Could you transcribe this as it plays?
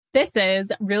This is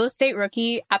Real Estate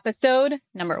Rookie episode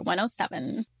number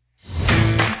 107.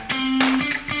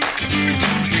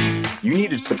 You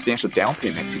need a substantial down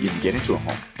payment to even get into a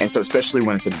home. And so especially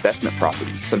when it's an investment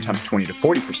property, sometimes 20 to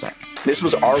 40%. This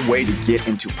was our way to get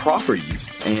into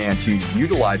properties and to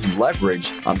utilize and leverage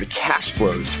the cash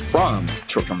flows from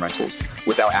short-term rentals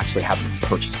without actually having to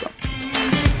purchase them.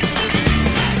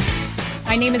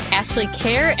 My name is Ashley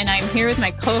Kerr, and I'm here with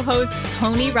my co-host,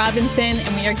 Tony Robinson,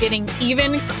 and we are getting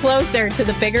even closer to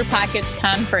the Bigger Pockets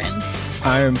Conference.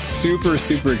 I am super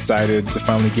excited to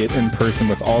finally get in person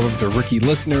with all of the rookie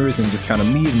listeners and just kind of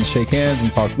meet and shake hands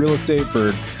and talk real estate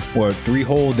for, 3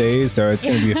 whole days. So it's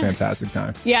going to be a fantastic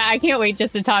time. Yeah, I can't wait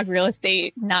just to talk real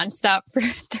estate nonstop for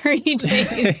 3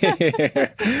 days.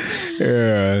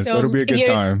 Yeah, so it'll be a good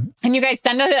time. And you guys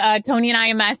send Tony and I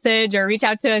a message or reach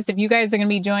out to us if you guys are going to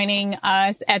be joining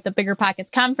us at the Bigger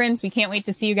Pockets Conference. We can't wait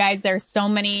to see you guys. There's so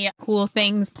many cool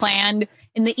things planned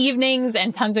in the evenings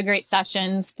and tons of great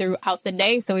sessions throughout the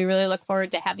day. So we really look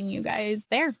forward to having you guys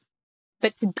there.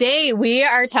 But today we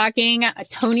are talking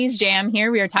Tony's Jam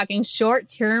here. We are talking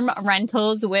short-term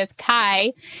rentals with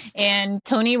Kai. And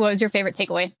Tony, what was your favorite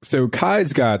takeaway? So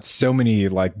Kai's got so many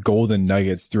golden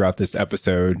nuggets throughout this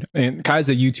episode. And Kai's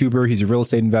a YouTuber. He's a real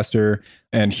estate investor.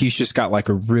 And he's just got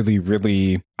a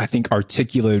really, I think,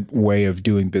 articulate way of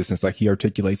doing business. He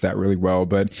articulates that really well.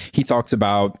 But he talks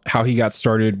about how he got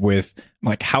started with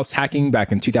house hacking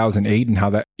back in 2008 and how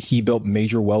that he built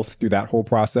major wealth through that whole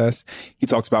process. He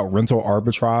talks about rental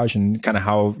arbitrage and kind of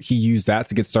how he used that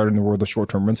to get started in the world of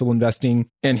short-term rental investing.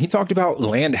 And he talked about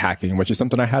land hacking, which is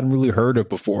something I hadn't really heard of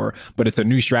before, but it's a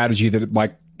new strategy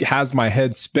that has my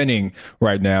head spinning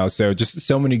right now. So just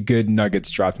so many good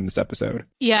nuggets dropped in this episode.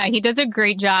 Yeah, he does a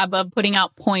great job of putting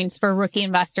out points for rookie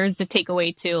investors to take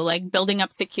away too, like building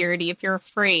up security if you're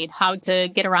afraid, how to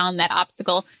get around that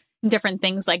obstacle, different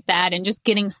things like that, and just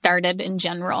getting started in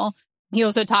general. He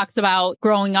also talks about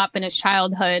growing up in his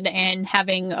childhood and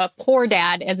having a poor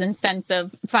dad as in sense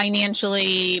of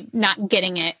financially not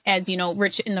getting it, as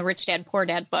rich in the Rich Dad, Poor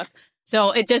Dad book.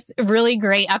 So it's just a really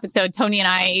great episode. Tony and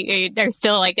I are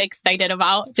still excited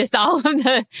about just all of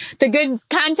the good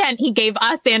content he gave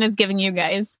us and is giving you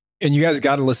guys. And you guys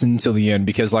got to listen until the end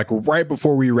because right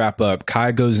before we wrap up,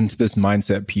 Kai goes into this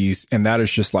mindset piece and that is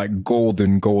just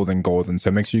golden.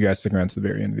 So make sure you guys stick around to the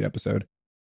very end of the episode.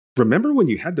 Remember when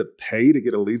you had to pay to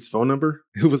get a lead's phone number?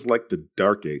 It was like the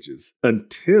dark ages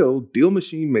until Deal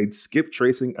Machine made skip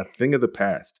tracing a thing of the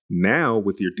past. Now,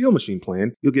 with your Deal Machine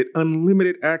plan, you'll get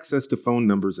unlimited access to phone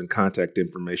numbers and contact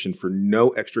information for no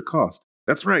extra cost.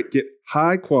 That's right, get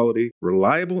high quality,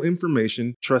 reliable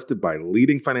information trusted by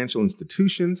leading financial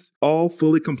institutions, all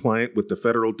fully compliant with the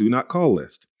federal Do Not Call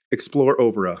list. Explore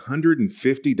over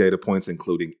 150 data points,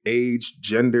 including age,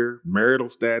 gender, marital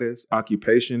status,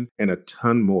 occupation, and a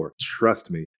ton more.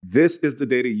 Trust me, this is the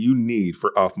data you need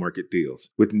for off-market deals.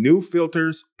 With new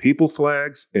filters, people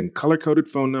flags, and color-coded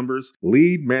phone numbers,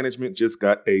 lead management just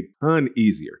got a ton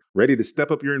easier. Ready to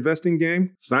step up your investing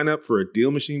game? Sign up for a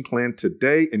Deal Machine plan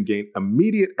today and gain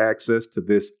immediate access to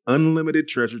this unlimited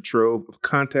treasure trove of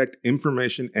contact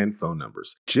information and phone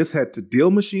numbers. Just head to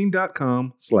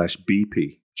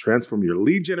DealMachine.com/BP. Transform your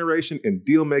lead generation and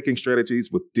deal-making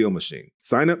strategies with Deal Machine.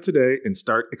 Sign up today and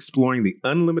start exploring the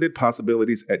unlimited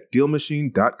possibilities at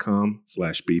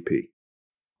DealMachine.com/BP.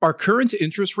 Are current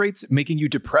interest rates making you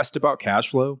depressed about cash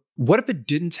flow? What if it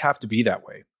didn't have to be that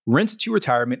way? Rent to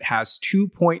Retirement has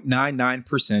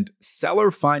 2.99%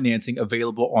 seller financing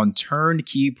available on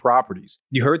turnkey properties.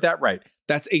 You heard that right.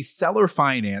 That's a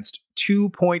seller-financed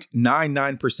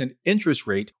 2.99% interest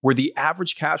rate where the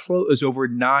average cash flow is over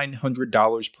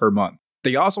 $900 per month.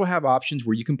 They also have options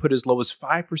where you can put as low as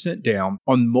 5% down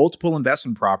on multiple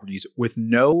investment properties with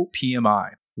no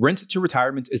PMI. Rent to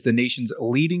Retirement is the nation's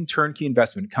leading turnkey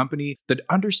investment company that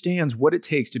understands what it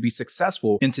takes to be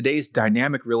successful in today's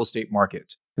dynamic real estate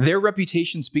market. Their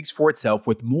reputation speaks for itself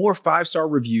with more 5-star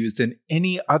reviews than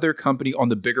any other company on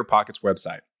the Bigger Pockets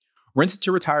website. Rent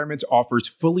to Retirement offers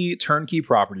fully turnkey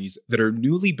properties that are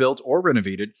newly built or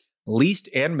renovated, leased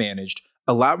and managed,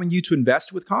 allowing you to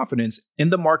invest with confidence in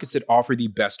the markets that offer the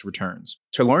best returns.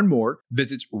 To learn more,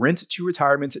 visit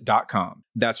renttoretirement.com.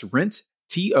 That's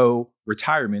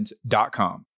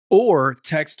renttoretirement.com. Or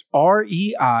text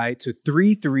REI to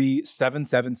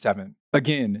 33777.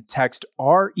 Again, text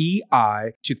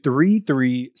REI to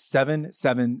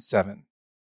 33777.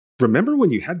 Remember when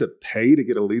you had to pay to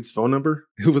get a lead's phone number?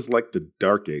 It was like the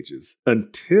dark ages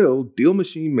until Deal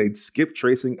Machine made skip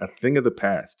tracing a thing of the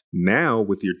past. Now,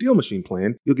 with your Deal Machine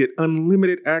plan, you'll get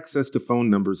unlimited access to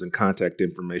phone numbers and contact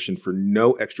information for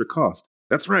no extra cost.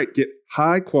 That's right. Get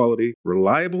high quality,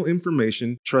 reliable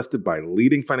information trusted by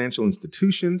leading financial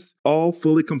institutions, all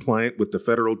fully compliant with the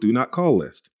federal Do Not Call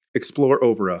list. Explore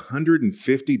over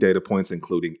 150 data points,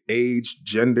 including age,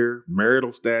 gender,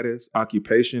 marital status,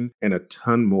 occupation, and a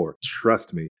ton more.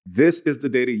 Trust me, this is the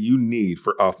data you need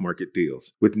for off-market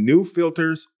deals. With new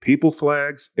filters, people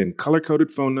flags, and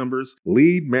color-coded phone numbers,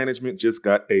 lead management just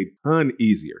got a ton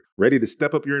easier. Ready to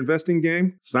step up your investing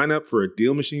game? Sign up for a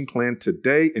Deal Machine plan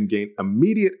today and gain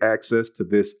immediate access to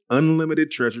this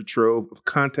unlimited treasure trove of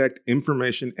contact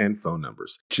information and phone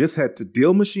numbers. Just head to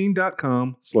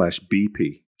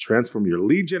DealMachine.com/BP. Transform your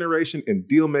lead generation and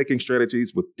deal-making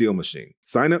strategies with Deal Machine.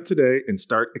 Sign up today and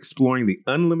start exploring the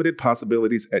unlimited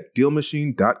possibilities at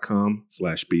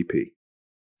DealMachine.com/BP.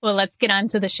 Well, let's get on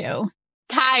to the show.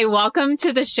 Kai, welcome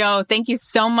to the show. Thank you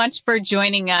so much for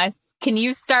joining us. Can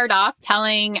you start off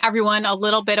telling everyone a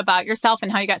little bit about yourself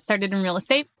and how you got started in real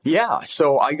estate? Yeah,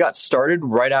 so I got started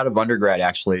right out of undergrad,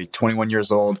 actually, 21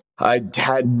 years old. I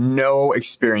had no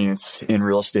experience in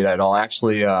real estate at all.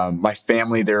 Actually, my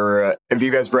family, have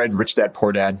you guys read Rich Dad,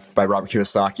 Poor Dad by Robert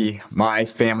Kiyosaki? My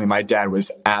family, my dad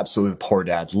was absolutely poor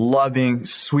dad. Loving,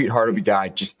 sweetheart of a guy,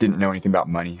 just didn't know anything about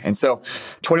money. And so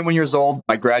 21 years old,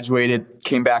 I graduated,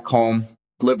 came back home,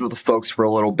 lived with the folks for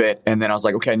a little bit. And then I was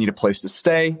like, okay, I need a place to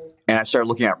stay. And I started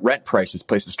looking at rent prices,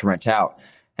 places to rent out.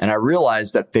 And I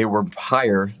realized that they were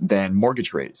higher than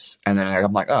mortgage rates. And then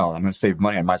I'm like, oh, I'm going to save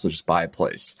money. I might as well just buy a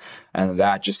place. And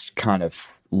that just kind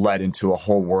of led into a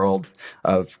whole world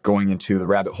of going into the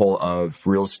rabbit hole of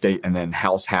real estate and then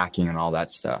house hacking and all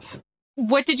that stuff.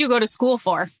 What did you go to school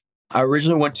for? I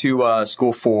originally went to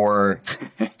school for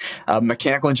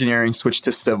mechanical engineering, switched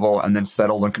to civil, and then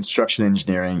settled on construction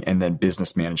engineering and then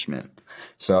business management.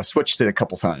 So I switched it a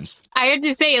couple times. I had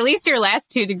to say, at least your last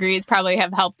two degrees probably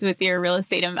have helped with your real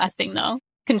estate investing, though.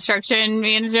 Construction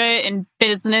management and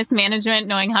business management,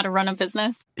 knowing how to run a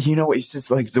business. You know, it's just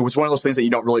like, it was one of those things that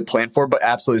you don't really plan for, but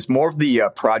absolutely. It's more of the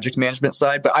project management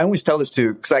side. But I always tell this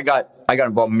too, because I got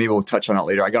involved, maybe we'll touch on it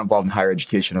later. I got involved in higher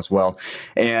education as well.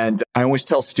 And I always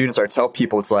tell students, or I tell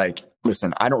people, it's like,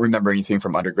 listen, I don't remember anything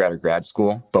from undergrad or grad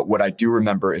school, but what I do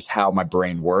remember is how my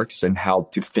brain works and how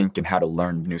to think and how to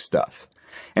learn new stuff.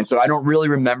 And so I don't really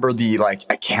remember the like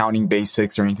accounting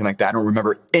basics or anything like that. I don't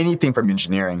remember anything from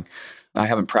engineering. I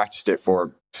haven't practiced it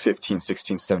for 15,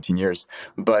 16, 17 years,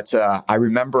 but I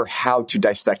remember how to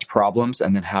dissect problems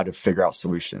and then how to figure out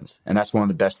solutions. And that's one of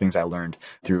the best things I learned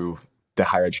through the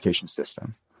higher education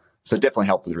system. So it definitely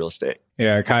helped with real estate.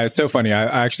 Yeah, Kai, it's so funny.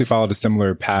 I actually followed a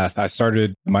similar path. I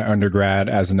started my undergrad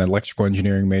as an electrical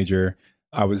engineering major.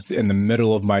 I was in the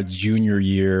middle of my junior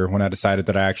year when I decided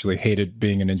that I actually hated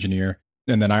being an engineer.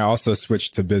 And then I also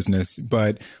switched to business.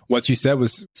 But what you said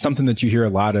was something that you hear a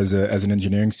lot as an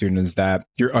engineering student, is that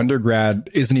your undergrad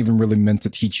isn't even really meant to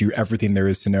teach you everything there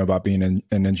is to know about being an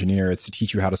engineer. It's to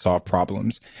teach you how to solve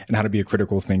problems and how to be a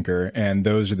critical thinker. And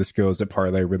those are the skills that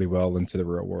parlay really well into the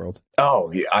real world.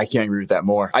 Oh, yeah, I can't agree with that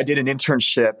more. I did an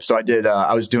internship. So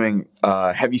I was doing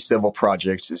a heavy civil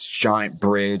project, this giant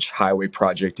bridge highway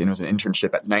project. And it was an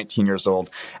internship at 19 years old.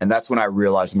 And that's when I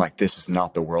realized, I'm like, this is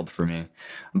not the world for me.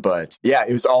 But yeah,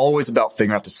 it was always about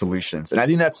figuring out the solutions. And I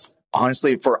think that's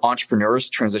honestly for entrepreneurs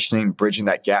transitioning, bridging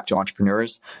that gap to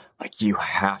entrepreneurs, like you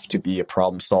have to be a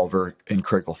problem solver and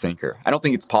critical thinker. I don't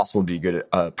think it's possible to be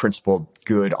a principled,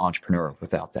 good entrepreneur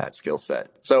without that skill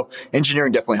set. So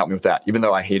engineering definitely helped me with that, even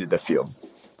though I hated the field.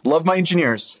 Love my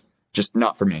engineers, just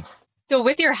not for me. So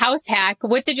with your house hack,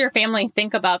 what did your family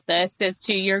think about this as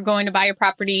to you're going to buy a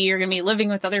property, you're going to be living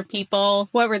with other people?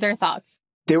 What were their thoughts?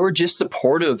 They were just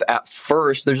supportive at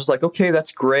first. They're just like, okay,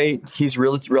 that's great. He's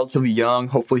really relatively young.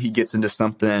 Hopefully he gets into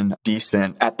something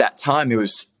decent. At that time, it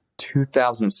was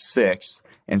 2006.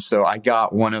 And so I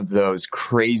got one of those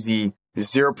crazy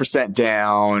 0%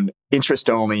 down, interest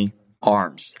only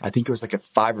ARMs. I think it was like a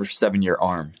 5 or 7 year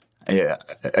ARM,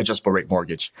 adjustable rate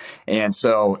mortgage. And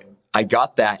so I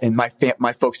got that, and my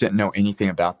folks didn't know anything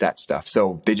about that stuff.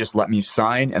 So they just let me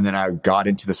sign. And then I got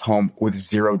into this home with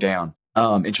 0 down.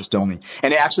 Interest only.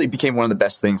 And it actually became one of the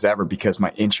best things ever because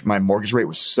my mortgage rate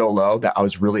was so low that I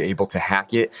was really able to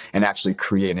hack it and actually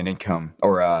create an income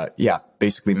or,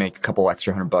 basically make a couple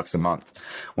extra $100 a month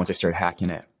once I started hacking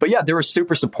it. But yeah, they were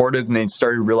super supportive, and they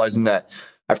started realizing that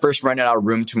I first rented out a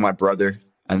room to my brother,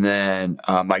 and then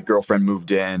my girlfriend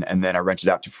moved in, and then I rented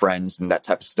out to friends and that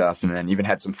type of stuff. And then even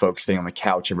had some folks staying on the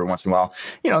couch every once in a while.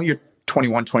 You know, you're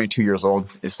 21, 22 years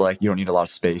old. It's like you don't need a lot of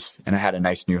space. And I had a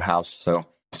nice new house. So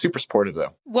Super supportive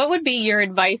though. What would be your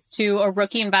advice to a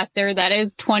rookie investor that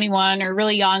is 21 or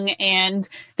really young and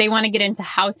they want to get into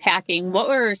house hacking? What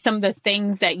were some of the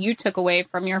things that you took away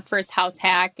from your first house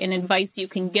hack and advice you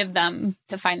can give them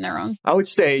to find their own? I would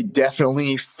say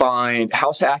definitely find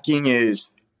house hacking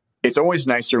it's always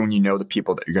nicer when you know the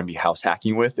people that you're going to be house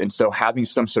hacking with. And so having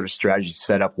some sort of strategy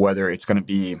set up, whether it's going to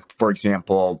be, for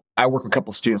example, I work with a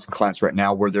couple of students and clients right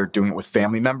now where they're doing it with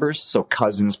family members. So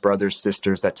cousins, brothers,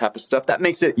 sisters, that type of stuff. That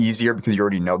makes it easier because you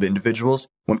already know the individuals.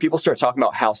 When people start talking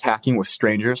about house hacking with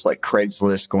strangers like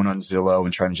Craigslist, going on Zillow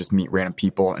and trying to just meet random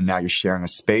people, and now you're sharing a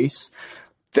space,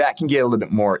 that can get a little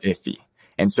bit more iffy.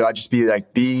 And so I'd just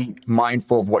be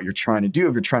mindful of what you're trying to do.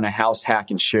 If you're trying to house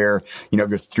hack and share, your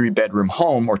 3-bedroom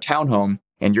home or townhome,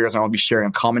 and you guys want to be sharing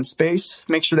a common space,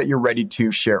 make sure that you're ready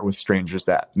to share it with strangers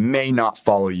that may not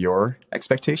follow your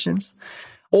expectations.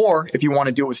 Or if you want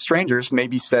to do it with strangers,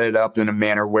 maybe set it up in a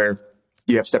manner where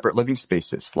you have separate living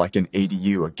spaces, like an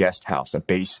ADU, a guest house, a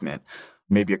basement,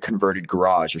 maybe a converted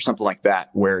garage or something like that,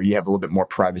 where you have a little bit more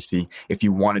privacy if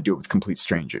you want to do it with complete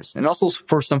strangers. And also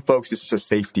for some folks, it's just a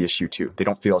safety issue too. They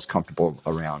don't feel as comfortable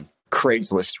around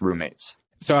Craigslist roommates.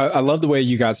 So I love the way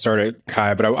you got started,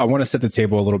 Kai, but I want to set the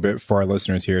table a little bit for our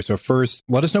listeners here. So first,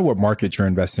 let us know what market you're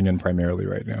investing in primarily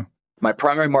right now. My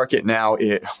primary market now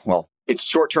it's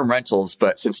short-term rentals,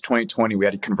 but since 2020, we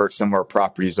had to convert some of our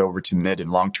properties over to mid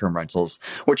and long-term rentals,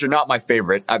 which are not my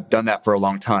favorite. I've done that for a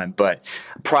long time, but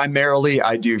primarily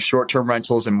I do short-term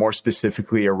rentals and more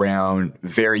specifically around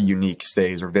very unique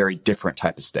stays or very different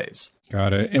type of stays.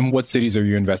 Got it. And what cities are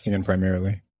you investing in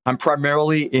primarily? I'm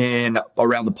primarily in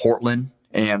around the Portland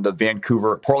and the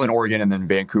Portland, Oregon, and then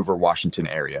Vancouver, Washington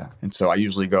area. And so I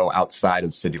usually go outside of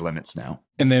the city limits now.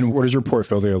 And then what does your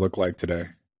portfolio look like today?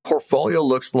 Portfolio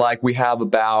looks like we have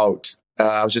about,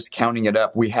 I was just counting it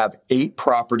up. We have 8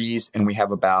 properties and we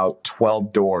have about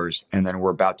 12 doors. And then we're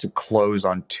about to close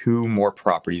on 2 more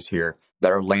properties here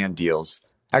that are land deals.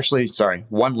 Actually,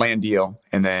 1 land deal,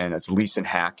 and then it's lease and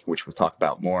hack, which we'll talk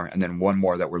about more. And then 1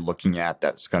 more that we're looking at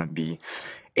that's going to be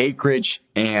acreage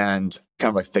and kind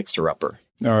of like fixer-upper.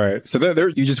 All right. So there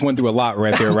you just went through a lot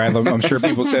right there, right? I'm sure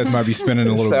people's heads might be spinning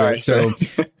a little bit. So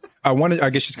I want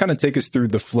to, just kind of take us through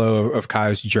the flow of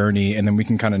Kai's journey, and then we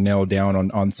can kind of nail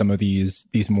down on some of these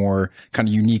more kind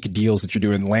of unique deals that you're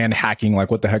doing. Land hacking,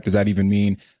 like what the heck does that even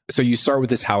mean? So you start with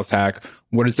this house hack.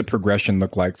 What does the progression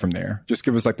look like from there? Just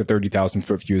give us like the 30,000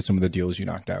 foot view of some of the deals you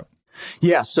knocked out.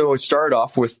 Yeah. So it started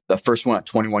off with the first one at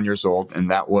 21 years old,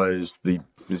 and that was the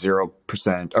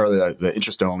 0% or the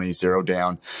interest only, 0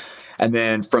 down. And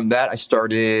then from that,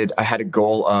 I had a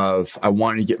goal of, I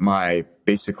wanted to get my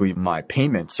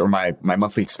payments or my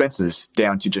monthly expenses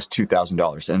down to just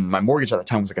 $2,000. And my mortgage at the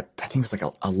time was I think it was like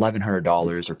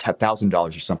 $1,100 or $10,000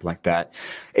 or something like that.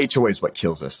 HOA is what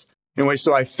kills us. Anyway,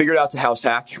 so I figured out the house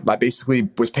hack. I basically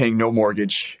was paying no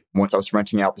mortgage once I was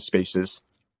renting out the spaces.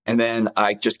 And then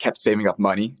I just kept saving up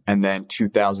money. And then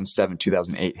 2007,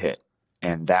 2008 hit.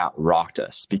 And that rocked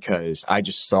us because I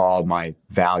just saw my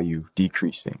value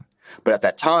decreasing. But at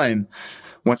that time,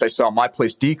 once I saw my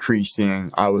place decreasing,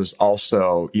 I was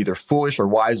also either foolish or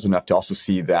wise enough to also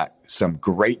see that some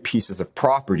great pieces of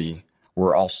property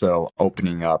were also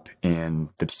opening up in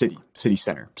the city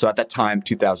center. So at that time,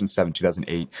 2007,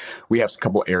 2008, we have a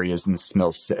couple areas in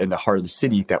the heart of the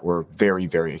city that were very,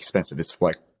 very expensive.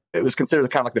 It was considered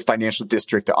kind of like the financial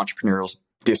district, the entrepreneurial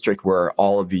district where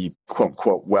all of the quote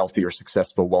unquote wealthy or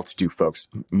successful, well-to-do folks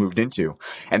moved into.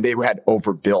 And they had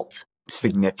overbuilt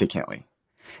significantly.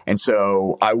 And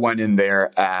so I went in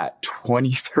there at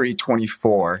 23,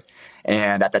 24.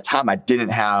 And at that time, I didn't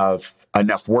have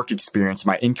enough work experience.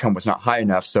 My income was not high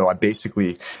enough. So I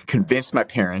basically convinced my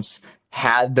parents,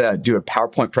 had to do a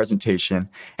PowerPoint presentation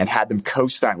and had them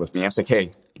co-sign with me. I was like,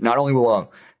 hey, not only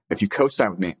if you co-sign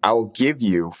with me, I will give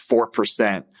you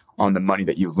 4% on the money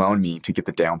that you loan me to get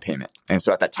the down payment. And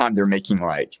so at that time, they're making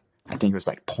I think it was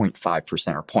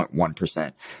 0.5% or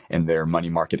 0.1% in their money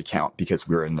market account because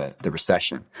we were in the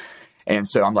recession. And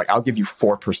so I'm like, I'll give you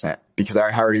 4% because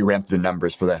I already ran through the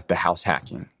numbers for the house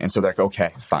hacking. And so they're like, okay,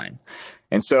 fine.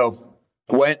 And so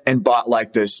went and bought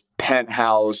this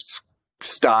penthouse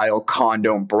style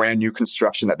condo, brand new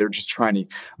construction that they're just trying to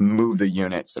move the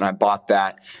units. And I bought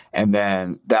that. And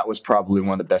then that was probably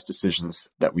one of the best decisions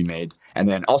that we made. And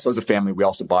then also as a family, we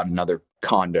also bought another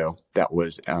condo that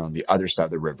was on the other side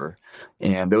of the river.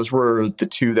 And those were the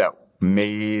 2 that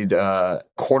made a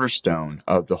cornerstone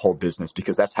of the whole business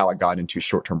because that's how I got into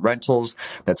short-term rentals.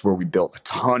 That's where we built a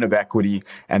ton of equity.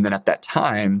 And then at that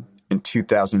time, in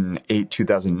 2008,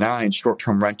 2009,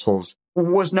 short-term rentals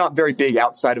was not very big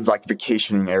outside of like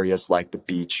vacationing areas like the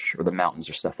beach or the mountains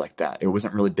or stuff like that. It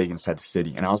wasn't really big inside the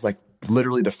city. And I was like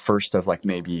literally the first of like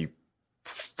maybe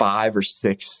 5 or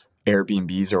 6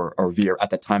 Airbnbs or VR.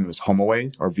 At that time, it was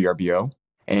HomeAway or VRBO.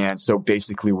 And so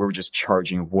basically we were just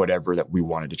charging whatever that we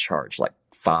wanted to charge, like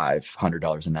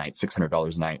 $500 a night,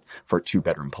 $600 a night for a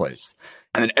 2-bedroom place.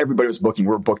 And then everybody was booking.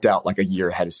 We were booked out like a year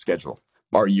ahead of schedule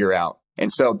or a year out.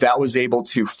 And so that was able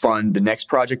to fund the next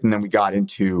project. And then we got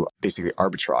into basically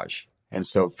arbitrage. And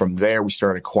so from there, we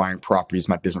started acquiring properties.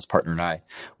 My business partner and I,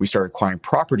 we started acquiring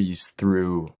properties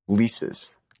through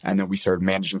leases. And then we started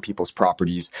managing people's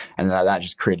properties. And that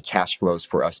just created cash flows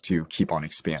for us to keep on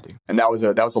expanding. And that was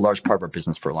a large part of our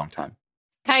business for a long time.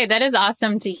 Kai, that is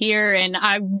awesome to hear. And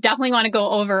I definitely want to go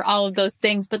over all of those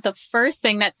things. But the first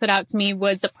thing that stood out to me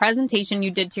was the presentation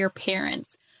you did to your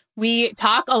parents. We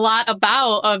talk a lot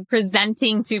about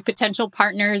presenting to potential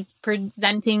partners,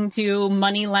 presenting to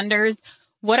money lenders.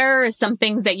 What are some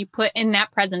things that you put in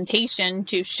that presentation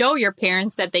to show your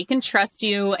parents that they can trust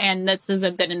you and this is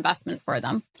a good investment for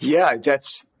them? Yeah,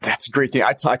 that's a great thing.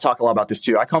 I talk a lot about this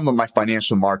too. I call them my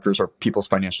financial markers or people's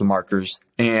financial markers.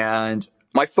 And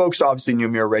my folks obviously knew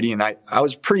me already, and I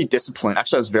was pretty disciplined.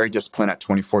 Actually, I was very disciplined at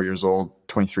 24 years old,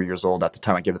 23 years old at the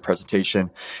time I gave the presentation.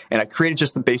 And I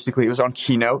created basically, it was on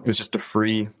Keynote. It was just a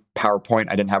free PowerPoint.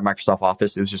 I didn't have Microsoft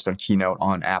Office. It was just on Keynote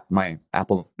on my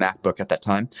Apple MacBook at that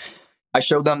time. I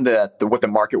showed them what the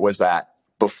market was at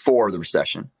before the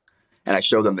recession. And I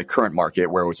showed them the current market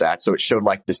where it was at. So it showed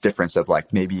like this difference of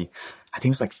like maybe, I think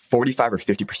it was like 45 or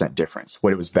 50% difference,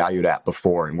 what it was valued at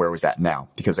before and where it was at now.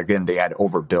 Because again, they had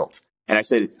overbuilt. And I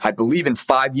said, I believe in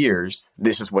 5 years,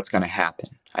 this is what's going to happen.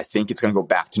 I think it's going to go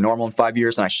back to normal in 5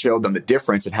 years. And I showed them the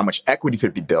difference and how much equity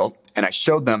could be built. And I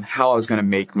showed them how I was going to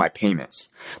make my payments.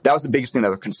 That was the biggest thing that I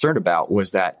was concerned about,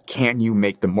 was that can you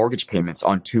make the mortgage payments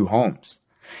on 2 homes?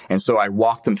 And so I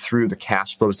walked them through the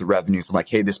cash flows, the revenues. I'm like,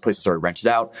 hey, this place is already rented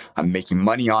out. I'm making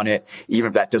money on it. Even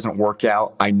if that doesn't work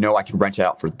out, I know I can rent it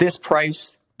out for this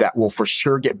price. That will for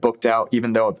sure get booked out.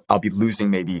 Even though I'll be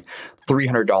losing maybe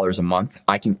 $300 a month,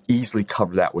 I can easily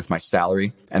cover that with my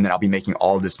salary. And then I'll be making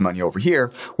all of this money over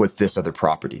here with this other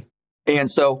property. And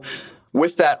so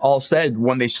with that all said,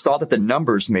 when they saw that the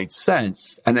numbers made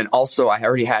sense, and then also I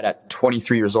already had at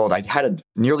 23 years old, I had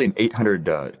nearly an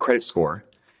 800 credit score.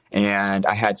 And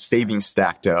I had savings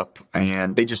stacked up,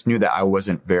 and they just knew that I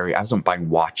wasn't buying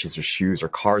watches or shoes or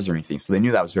cars or anything. So they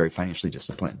knew that I was very financially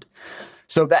disciplined.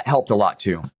 So that helped a lot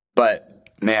too. But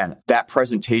man, that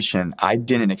presentation, I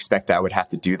didn't expect that I would have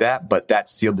to do that, but that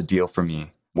sealed the deal for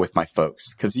me with my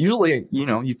folks. Because usually,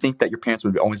 you think that your parents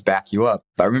would always back you up.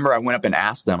 But I remember I went up and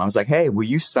asked them, I was like, hey, will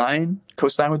you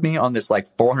co-sign with me on this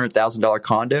like $400,000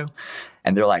 condo?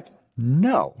 And they're like,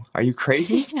 no, are you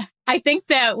crazy? I think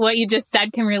that what you just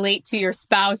said can relate to your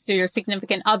spouse or your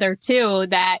significant other too,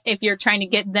 that if you're trying to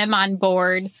get them on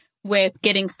board with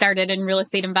getting started in real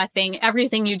estate investing,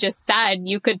 everything you just said,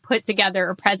 you could put together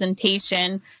a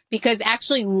presentation, because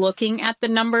actually looking at the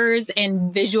numbers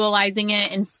and visualizing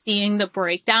it and seeing the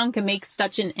breakdown can make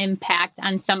such an impact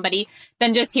on somebody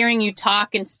than just hearing you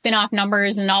talk and spin off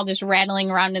numbers and all just rattling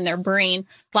around in their brain.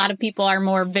 A lot of people are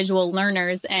more visual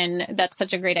learners, and that's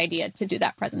such a great idea to do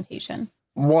that presentation.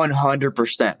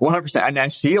 100%. And I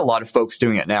see a lot of folks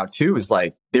doing it now too, is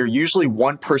like, they're usually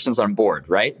one person's on board,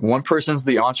 right? One person's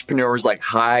the entrepreneur, is like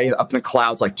high up in the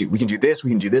clouds, like, dude, we can do this,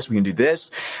 we can do this, we can do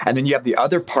this. And then you have the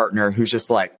other partner who's just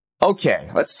like, okay,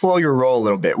 let's slow your roll a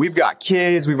little bit. We've got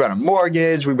kids, we've got a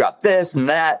mortgage, we've got this and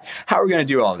that. How are we going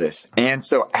to do all this? And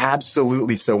so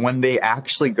absolutely. So when they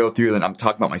actually go through, and I'm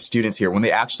talking about my students here, when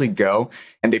they actually go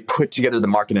and they put together the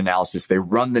market analysis, they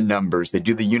run the numbers, they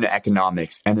do the unit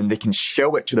economics, and then they can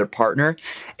show it to their partner,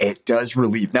 it does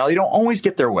relieve. Now, they don't always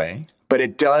get their way, but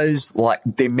it does, like,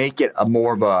 they make it a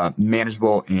more of a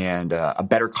manageable and a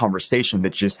better conversation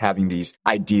than just having these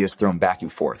ideas thrown back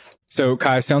and forth. So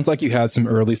Kai, sounds like you had some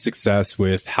early success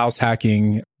with house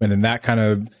hacking, and then that kind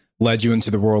of led you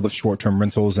into the world of short-term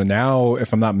rentals. And now,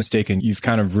 if I'm not mistaken, you've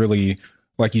kind of really,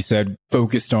 like you said,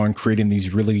 focused on creating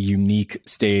these really unique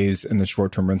stays in the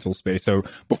short-term rental space. So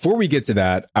before we get to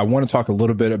that, I want to talk a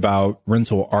little bit about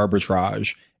rental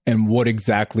arbitrage. And what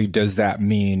exactly does that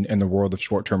mean in the world of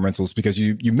short-term rentals? Because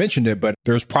you mentioned it, but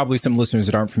there's probably some listeners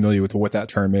that aren't familiar with what that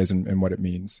term is and what it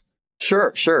means.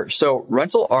 Sure. So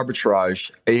rental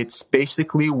arbitrage, it's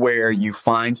basically where you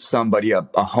find somebody, a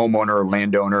homeowner or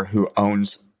landowner who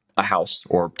owns a house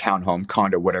or townhome,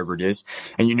 condo, whatever it is,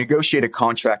 and you negotiate a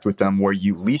contract with them where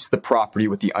you lease the property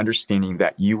with the understanding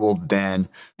that you will then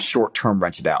short-term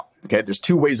rent it out. Okay. There's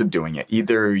 2 ways of doing it.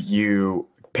 Either you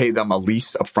pay them a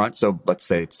lease up front. So let's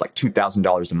say it's like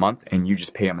 $2,000 a month and you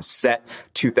just pay them a set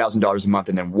 $2,000 a month.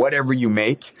 And then whatever you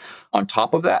make on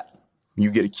top of that, you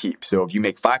get a keep. So if you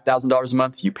make $5,000 a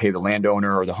month, you pay the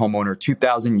landowner or the homeowner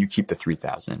 $2,000, you keep the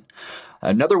 $3,000.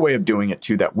 Another way of doing it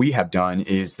too that we have done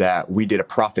is that we did a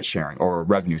profit sharing or a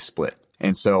revenue split.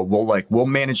 And so we'll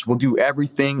do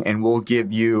everything and we'll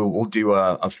do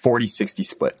a 40-60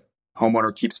 split.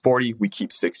 Homeowner keeps 40, we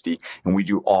keep 60, and we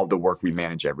do all the work, we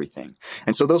manage everything.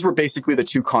 And so those were basically the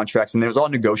two contracts, and there's all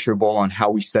negotiable on how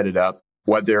we set it up,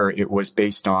 whether it was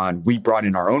based on we brought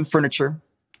in our own furniture,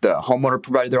 the homeowner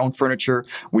provided their own furniture,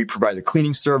 we provided the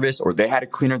cleaning service, or they had a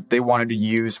cleaner they wanted to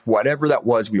use. Whatever that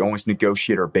was, we always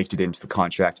negotiated or baked it into the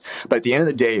contract. But at the end of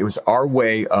the day, it was our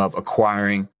way of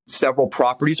acquiring several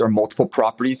properties or multiple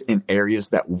properties in areas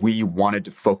that we wanted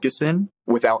to focus in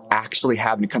without actually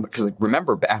having to come. Because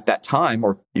remember, at that time,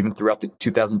 or even throughout the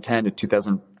 2010 to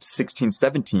 2016,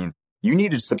 17, you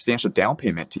needed a substantial down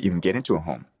payment to even get into a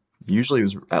home. Usually it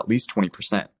was at least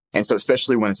 20%. And so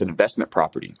especially when it's an investment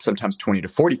property, sometimes 20 to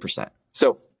 40%.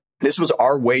 So this was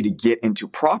our way to get into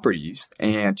properties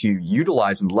and to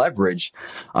utilize and leverage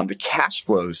the cash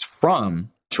flows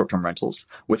from short-term rentals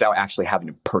without actually having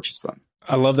to purchase them.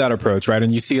 I love that approach, right?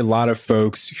 And you see a lot of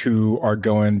folks who are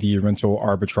going the rental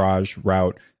arbitrage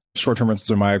route. Short-term rentals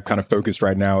are my kind of focus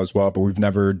right now as well, but we've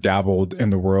never dabbled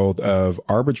in the world of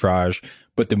arbitrage.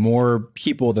 But the more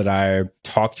people that I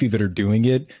talk to that are doing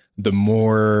it, the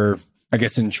more, I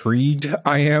guess, intrigued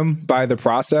I am by the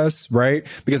process, right?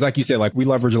 Because like you said, like we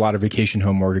leverage a lot of vacation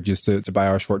home mortgages to buy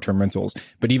our short-term rentals.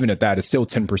 But even at that, it's still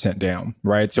 10% down,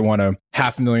 right? So on a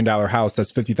 $500,000 house,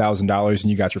 that's $50,000 and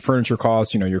you got your furniture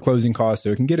costs, your closing costs.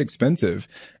 So it can get expensive.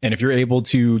 And if you're able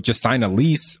to just sign a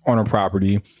lease on a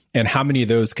property, and how many of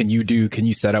those can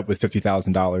you set up with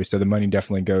 $50,000? So the money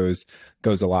definitely goes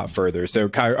a lot further. So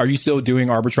Kai, are you still doing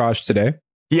arbitrage today?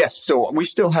 Yes. So we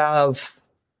still have,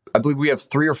 I believe we have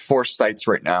 3 or 4 sites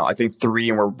right now. I think 3,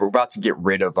 and we're about to get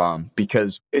rid of them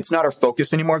because it's not our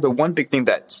focus anymore. The one big thing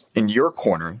that's in your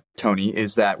corner, Tony,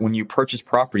 is that when you purchase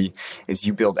property is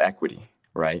you build equity,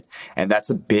 right? And that's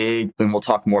a big, and we'll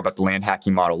talk more about the land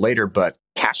hacking model later, but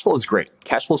cash flow is great.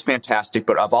 Cash flow is fantastic,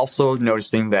 but I've also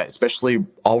noticing that especially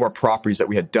all of our properties that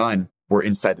we had done were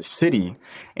inside the city,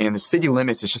 and the city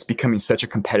limits is just becoming such a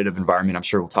competitive environment. I'm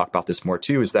sure we'll talk about this more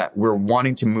too, is that we're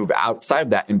wanting to move outside of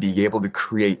that and be able to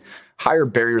create higher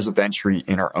barriers of entry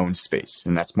in our own space.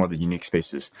 And that's more the unique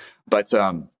spaces. But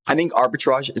I think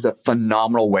arbitrage is a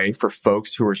phenomenal way for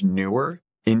folks who are newer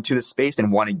into the space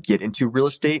and want to get into real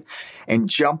estate and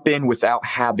jump in without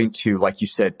having to, like you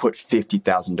said, put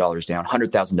 $50,000 down,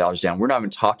 $100,000 down. We're not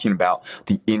even talking about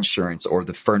the insurance or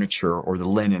the furniture or the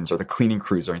linens or the cleaning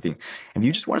crews or anything. If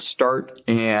you just want to start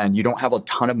and you don't have a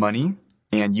ton of money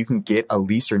and you can get a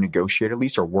lease or negotiate a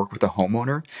lease or work with a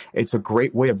homeowner, it's a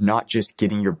great way of not just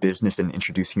getting your business and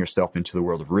introducing yourself into the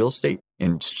world of real estate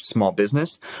and small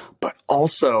business, but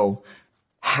also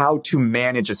how to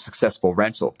manage a successful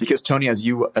rental. Because Tony, as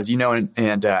you know,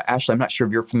 and Ashley, I'm not sure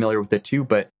if you're familiar with it too,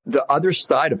 but the other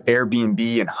side of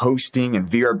Airbnb and hosting and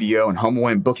VRBO and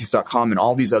HomeAway and Bookings.com and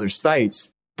all these other sites,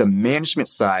 the management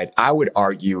side, I would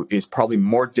argue, is probably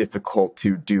more difficult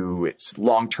to do it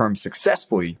long-term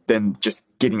successfully than just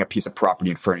getting a piece of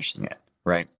property and furnishing it,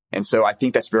 right? And so I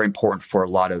think that's very important for a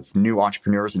lot of new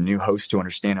entrepreneurs and new hosts to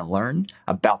understand and learn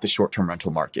about the short-term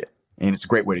rental market. And it's a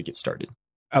great way to get started.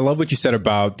 I love what you said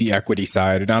about the equity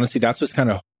side. And honestly, that's what's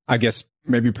kind of, I guess,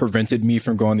 maybe prevented me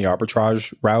from going the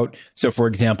arbitrage route. So for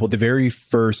example, the very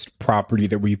first property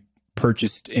that we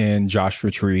purchased in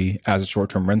Joshua Tree as a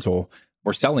short-term rental,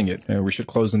 we're selling it. And we should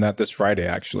close on that this Friday,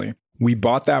 actually. We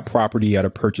bought that property at a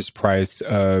purchase price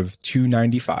of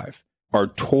 $295. Our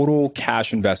total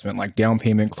cash investment, like down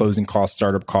payment, closing costs,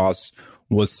 startup costs,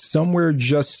 was somewhere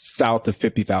just south of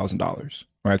 $50,000.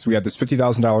 Right. So we had this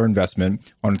 $50,000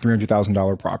 investment on a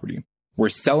 $300,000 property. We're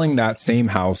selling that same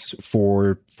house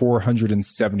for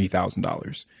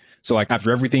 $470,000. So like after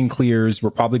everything clears,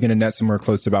 we're probably going to net somewhere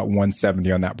close to about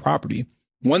 $170 on that property.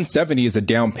 $170 is a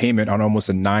down payment on almost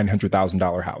a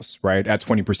 $900,000 house, right? At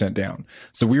 20% down.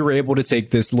 So we were able to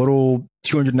take this little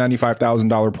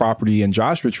 $295,000 property in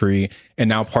Joshua Tree and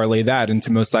now parlay that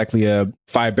into most likely a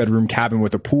 5-bedroom cabin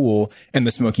with a pool in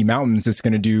the Smoky Mountains that's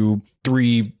going to do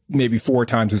 3, maybe 4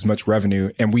 times as much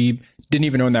revenue. And we didn't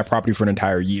even own that property for an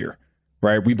entire year,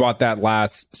 right? We bought that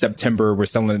last September. We're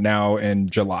selling it now in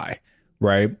July.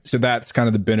 Right. So that's kind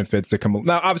of the benefits that come.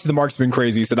 Now, obviously, the market's been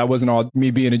crazy. So that wasn't all me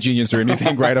being a genius or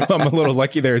anything. Right. I'm a little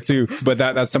lucky there, too. But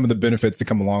that's some of the benefits that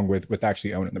come along with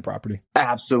actually owning the property.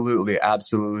 Absolutely.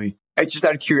 Absolutely. It's just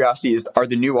out of curiosity, are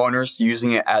the new owners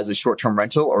using it as a short-term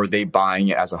rental or are they buying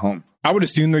it as a home? I would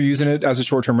assume they're using it as a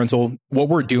short-term rental. What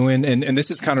we're doing, and this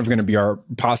is kind of going to be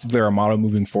possibly our model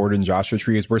moving forward in Joshua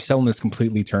Tree, is we're selling this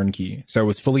completely turnkey. So it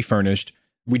was fully furnished.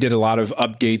 We did a lot of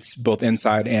updates, both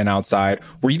inside and outside.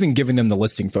 We're even giving them the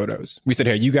listing photos. We said,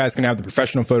 hey, you guys can have the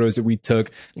professional photos that we took.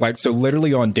 So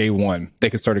literally on day one, they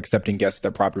could start accepting guests at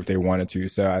that property if they wanted to.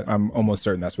 So I'm almost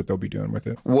certain that's what they'll be doing with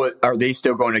it. What are they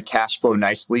still going to cash flow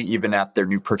nicely, even at their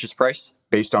new purchase price?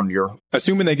 Based on your...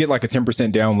 Assuming they get like a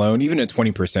 10% down loan, even at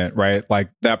 20%, right? Like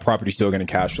that property's still going to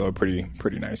cash flow pretty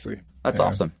nicely. That's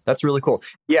awesome. That's really cool.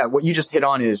 Yeah, what you just hit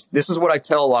on is, this is what I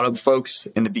tell a lot of folks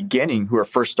in the beginning who are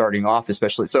first starting off,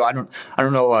 especially. So I don't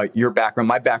know your background.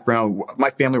 My background, my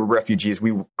family were refugees.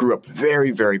 We grew up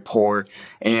very, very poor.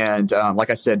 And like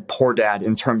I said, poor dad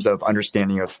in terms of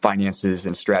understanding of finances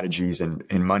and strategies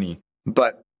and money.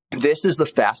 But this is the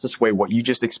fastest way, what you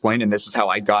just explained, and this is how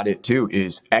I got it too,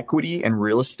 is equity and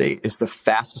real estate is the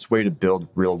fastest way to build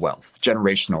real wealth,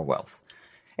 generational wealth.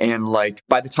 And like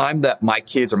by the time that my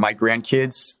kids or my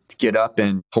grandkids get up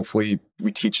and hopefully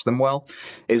we teach them well,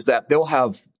 is that they'll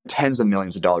have tens of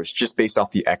millions of dollars just based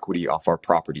off the equity off our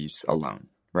properties alone,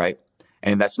 right?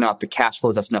 And that's not the cash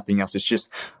flows, that's nothing else. It's just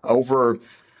over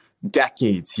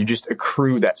decades, you just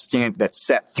accrue that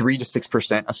set 3 to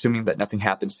 6%, assuming that nothing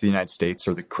happens to the United States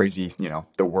or the crazy,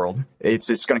 the world. It's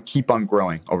just going to keep on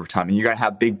growing over time. And you're going to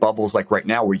have big bubbles like right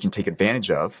now where you can take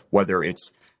advantage of, whether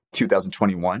it's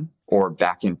 2021 or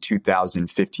back in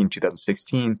 2015,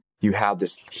 2016, you have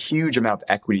this huge amount of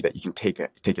equity that you can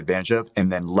take advantage of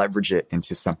and then leverage it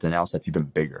into something else that's even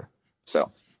bigger.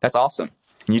 So that's awesome.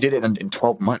 And you did it in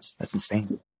 12 months. That's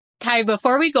insane. Kai,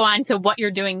 before we go on to what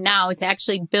you're doing now to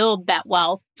actually build that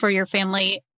wealth for your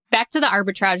family, back to the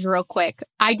arbitrage real quick.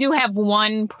 I do have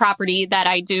one property that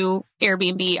I do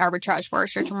Airbnb arbitrage for,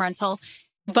 short-term rental,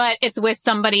 but it's with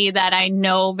somebody that I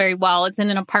know very well. It's in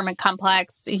an apartment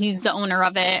complex. He's the owner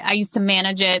of it. I used to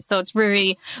manage it. So it's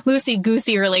very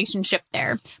loosey-goosey relationship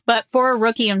there. But for a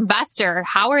rookie investor,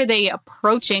 how are they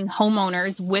approaching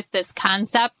homeowners with this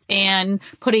concept and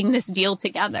putting this deal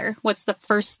together? What's the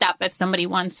first step if somebody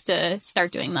wants to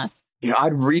start doing this?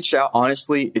 I'd reach out.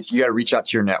 Honestly, you got to reach out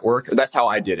to your network. That's how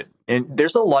I did it. And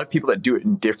there's a lot of people that do it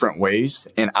in different ways.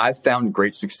 And I've found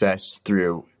great success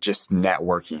through just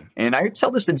networking. And I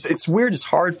tell this, it's weird. It's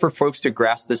hard for folks to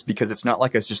grasp this because it's not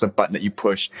like it's just a button that you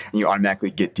push and you automatically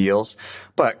get deals.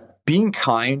 But being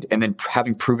kind and then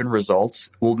having proven results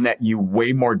will net you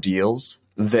way more deals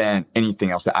than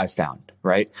anything else that I've found,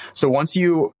 right? So once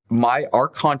our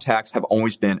contacts have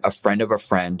always been a friend of a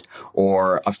friend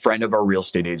or a friend of our real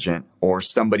estate agent or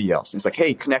somebody else. And it's like,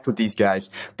 hey, connect with these guys.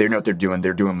 They know what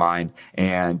they're doing mine,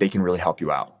 and they can really help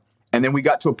you out. And then we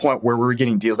got to a point where we were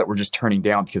getting deals that we're just turning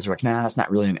down because we're like, nah, that's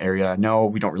not really an area. No,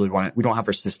 we don't really want it. We don't have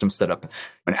our system set up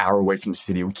an hour away from the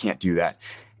city. We can't do that.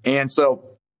 And so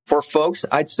for folks,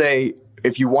 I'd say,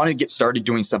 if you want to get started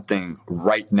doing something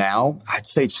right now, I'd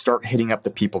say start hitting up the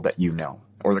people that you know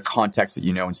or the contacts that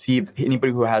you know and see if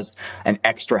anybody who has an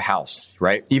extra house,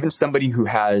 right? Even somebody who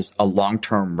has a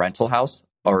long-term rental house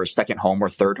or a second home or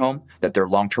third home that they're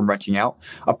long-term renting out,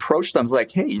 approach them like,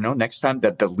 hey, next time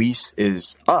that the lease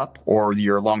is up or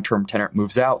your long-term tenant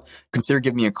moves out, consider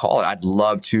giving me a call. And I'd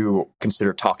love to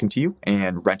consider talking to you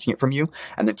and renting it from you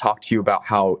and then talk to you about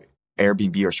how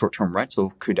Airbnb or short-term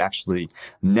rental could actually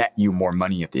net you more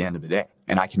money at the end of the day.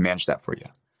 And I can manage that for you.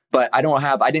 But I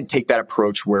didn't take that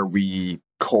approach where we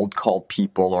cold called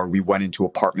people or we went into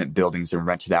apartment buildings and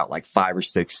rented out like 5 or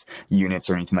 6 units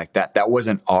or anything like that. That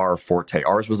wasn't our forte.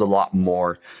 Ours was a lot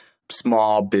more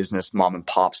small business, mom and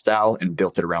pop style, and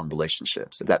built it around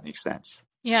relationships, if that makes sense.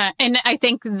 Yeah. And I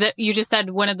think that you just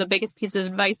said one of the biggest pieces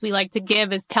of advice we like to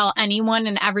give is tell anyone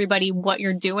and everybody what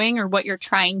you're doing or what you're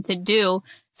trying to do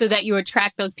so that you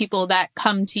attract those people that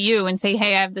come to you and say,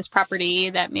 hey, I have this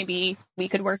property that maybe we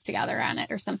could work together on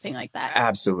it or something like that.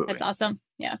 Absolutely. That's awesome.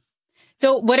 Yeah.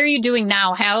 So what are you doing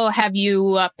now? How have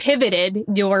you pivoted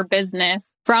your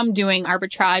business from doing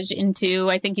arbitrage into,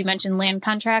 I think you mentioned land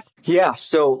contracts? Yeah.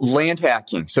 So land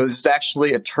hacking. So this is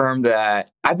actually a term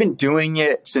that I've been doing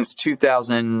it since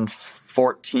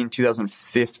 2014,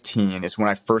 2015 is when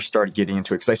I first started getting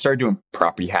into it because I started doing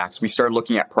property hacks. We started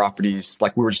looking at properties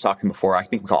like we were just talking before. I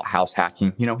think we call it house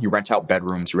hacking. You rent out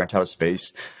bedrooms, you rent out a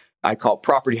space. I call it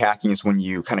property hacking is when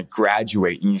you kind of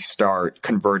graduate and you start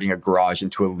converting a garage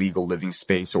into a legal living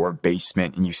space or a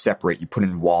basement and you separate, you put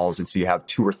in walls. And so you have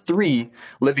 2 or 3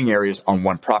 living areas on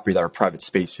one property that are private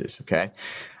spaces. Okay.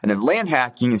 And then land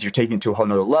hacking is you're taking it to a whole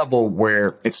nother level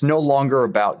where it's no longer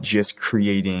about just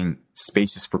creating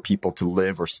spaces for people to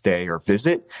live or stay or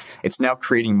visit. It's now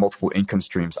creating multiple income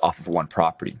streams off of one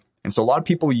property. And so a lot of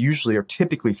people usually or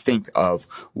typically think of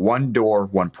one door,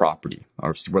 one property,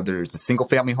 or whether it's a single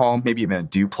family home, maybe even a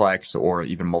duplex or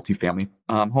even multifamily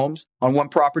homes on one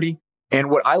property. And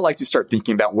what I like to start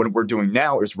thinking about what we're doing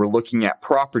now is we're looking at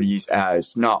properties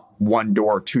as not one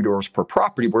door or two doors per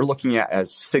property. We're looking at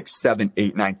as 6, 7,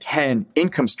 8, 9, 10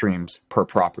 income streams per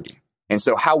property. And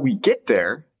so how we get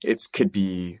there, it could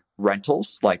be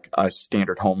rentals, like a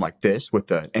standard home like this with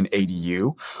an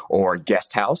ADU or a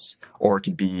guest house, or it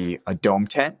could be a dome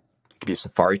tent. It could be a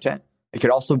safari tent. It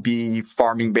could also be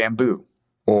farming bamboo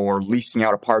or leasing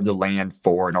out a part of the land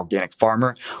for an organic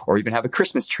farmer, or even have a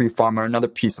Christmas tree farm or another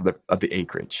piece of the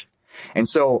acreage. And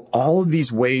so all of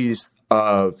these ways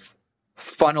of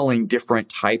funneling different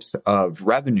types of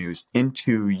revenues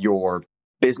into your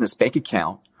business bank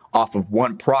account off of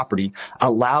one property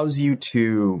allows you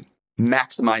to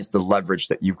maximize the leverage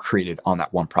that you've created on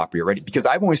that one property already. Because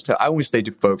I always say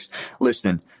to folks,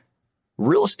 listen,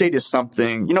 real estate is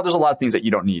something, there's a lot of things that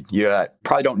you don't need. You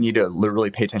probably don't need to literally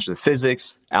pay attention to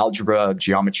physics, algebra,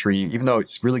 geometry, even though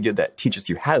it's really good that it teaches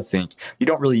you how to think. You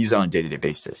don't really use it on a day-to-day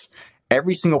basis.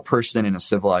 Every single person in a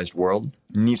civilized world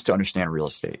needs to understand real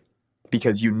estate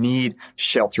because you need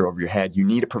shelter over your head. You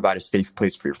need to provide a safe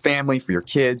place for your family, for your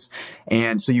kids.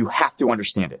 And so you have to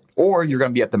understand it, or you're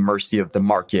going to be at the mercy of the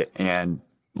market and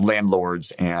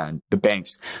landlords and the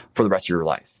banks for the rest of your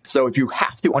life. So if you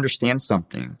have to understand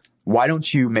something, why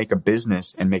don't you make a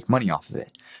business and make money off of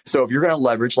it? So if you're going to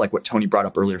leverage, like what Tony brought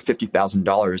up earlier,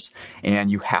 $50,000,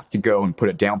 and you have to go and put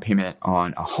a down payment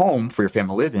on a home for your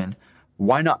family to live in,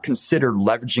 why not consider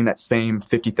leveraging that same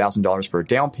 $50,000 for a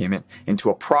down payment into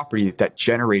a property that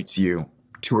generates you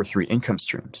 2 or 3 income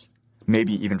streams,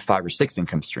 maybe even 5 or 6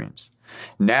 income streams?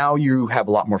 Now you have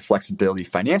a lot more flexibility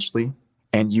financially,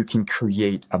 and you can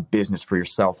create a business for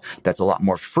yourself that's a lot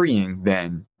more freeing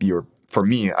than for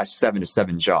me, a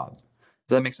 7-to-7 job.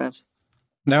 Does that make sense?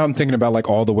 Now I'm thinking about like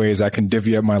all the ways I can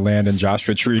divvy up my land in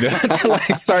Joshua Tree to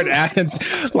like start adding.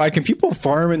 Like, can people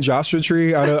farm in Joshua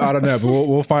Tree? I don't know, but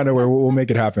we'll find a way. We'll make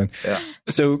it happen. Yeah.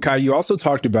 So Kai, you also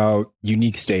talked about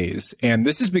unique stays, and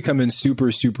this is becoming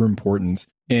super, super important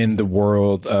in the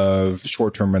world of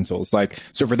short-term rentals.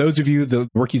 So for those of you, the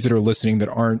rookies that are listening that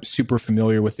aren't super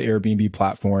familiar with the Airbnb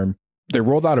platform, they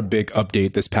rolled out a big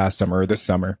update this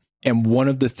summer. And one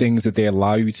of the things that they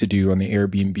allow you to do on the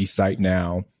Airbnb site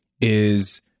now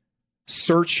is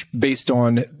search based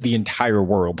on the entire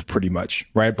world, pretty much,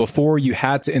 right? Before you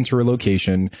had to enter a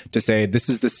location to say, this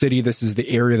is the city, this is the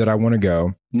area that I want to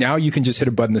go. Now you can just hit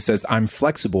a button that says, I'm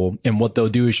flexible. And what they'll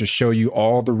do is just show you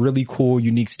all the really cool,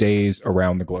 unique stays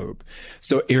around the globe.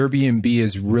 So Airbnb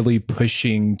is really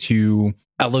pushing to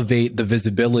elevate the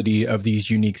visibility of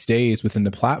these unique stays within the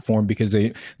platform, because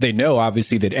they know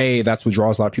obviously that A, that's what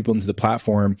draws a lot of people into the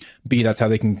platform. B, that's how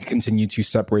they can continue to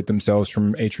separate themselves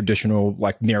from a traditional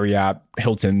like Marriott,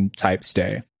 Hilton type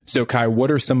stay. So Kai,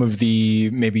 what are some of the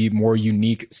maybe more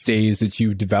unique stays that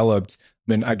you developed?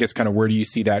 And I guess kind of where do you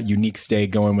see that unique stay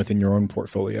going within your own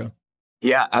portfolio?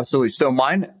 Yeah, absolutely. So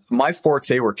my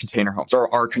forte were container homes,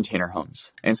 or are container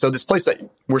homes. And so this place that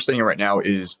we're sitting in right now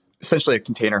is essentially a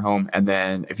container home. And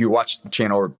then if you watch the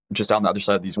channel, or just on the other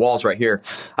side of these walls right here,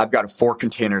 I've got 4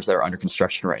 containers that are under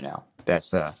construction right now.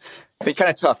 That's been kind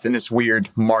of tough in this weird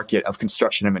market of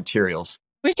construction and materials.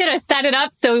 We should have set it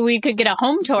up so we could get a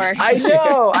home tour. I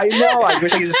know. I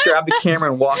wish I could just grab the camera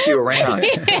and walk you around.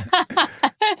 Yeah.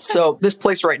 So this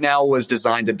place right now was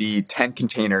designed to be 10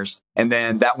 containers. And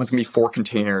then that one's going to be 4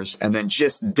 containers. And then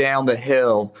just down the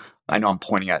hill, I know I'm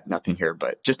pointing at nothing here,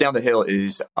 but just down the hill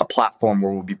is a platform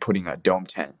where we'll be putting a dome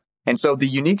tent. And so the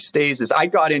unique stays is I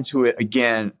got into it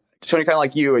again, Tony, kind of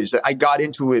like you, is that I got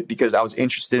into it because I was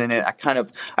interested in it.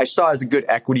 I saw it as a good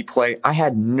equity play. I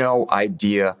had no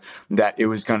idea that it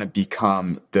was going to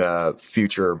become the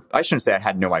future. I shouldn't say I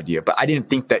had no idea, but I didn't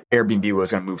think that Airbnb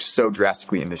was going to move so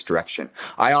drastically in this direction.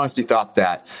 I honestly thought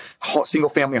that single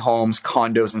family homes,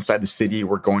 condos inside the city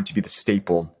were going to be the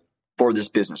staple for this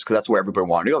business, because that's where everybody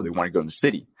wanted to go. They want to go in the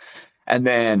city. And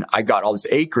then I got all this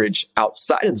acreage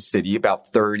outside of the city, about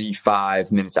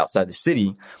 35 minutes outside the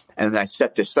city. And then I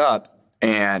set this up,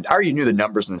 and I already knew the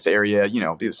numbers in this area. You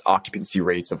know, it was occupancy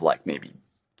rates of like maybe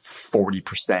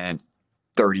 40%,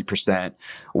 30%,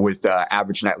 with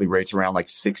average nightly rates around like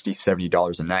 $60,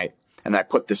 $70 a night. And I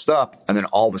put this up, and then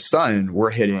all of a sudden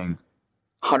we're hitting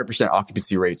 100%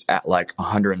 occupancy rates at like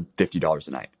 $150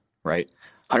 a night, right?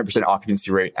 100%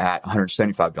 occupancy rate at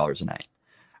 $175 a night.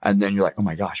 And then you're like, oh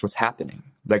my gosh, what's happening?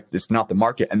 Like, it's not the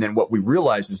market. And then what we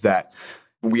realized is that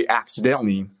we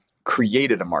accidentally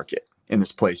created a market in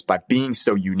this place by being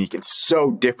so unique and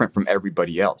so different from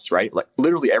everybody else, right? Like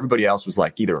literally everybody else was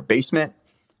like either a basement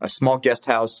a small guest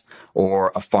house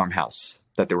or a farmhouse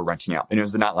that they were renting out. And it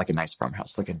was not like a nice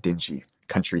farmhouse, like a dingy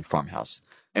country farmhouse.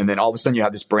 And then all of a sudden you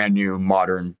have this brand new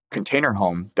modern container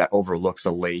home that overlooks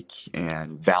a lake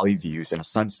and valley views and a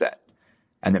sunset.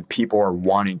 And then people are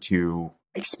wanting to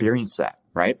experience that,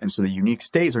 right? And so the unique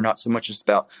stays are not so much just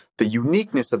about the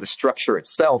uniqueness of the structure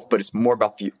itself, but it's more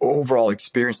about the overall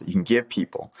experience that you can give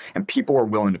people. And people are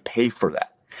willing to pay for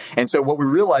that. And so what we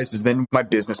realized is then my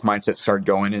business mindset started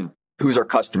going in. Who's our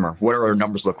customer? What do our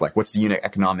numbers look like? What's the unit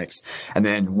economics? And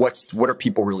then what are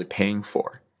people really paying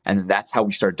for? And then that's how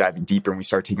we started diving deeper and we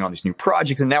started taking on these new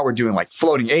projects. And now we're doing like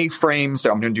floating A-frames.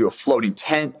 So I'm going to do a floating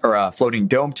tent or a floating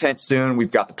dome tent soon. We've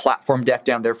got the platform deck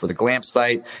down there for the glamp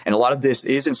site. And a lot of this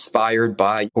is inspired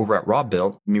by over at Rob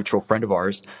Built, a mutual friend of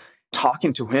ours.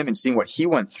 Talking to him and seeing what he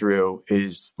went through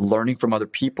is learning from other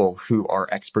people who are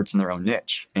experts in their own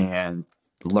niche and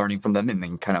learning from them and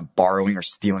then kind of borrowing or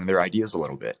stealing their ideas a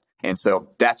little bit. And so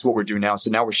that's what we're doing now. So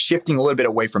now we're shifting a little bit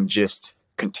away from just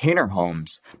container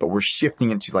homes, but we're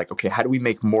shifting into like, okay, how do we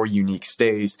make more unique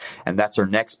stays? And that's our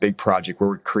next big project where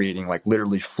we're creating like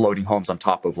literally floating homes on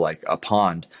top of like a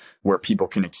pond where people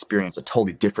can experience a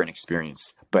totally different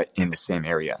experience, but in the same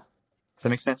area. Does that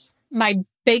make sense? My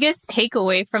biggest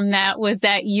takeaway from that was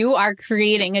that you are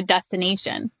creating a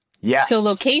destination. Yes. So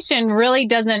location really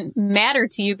doesn't matter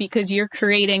to you because you're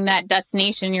creating that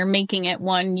destination. You're making it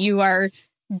one. You are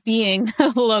being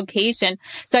a location.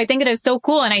 So I think it is so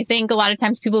cool. And I think a lot of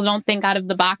times people don't think out of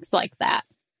the box like that.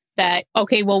 That,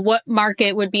 okay, well, what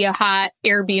market would be a hot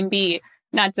Airbnb?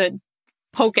 Not to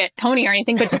poke at Tony or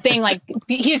anything, but just saying like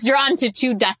he's drawn to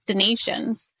 2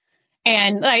 destinations.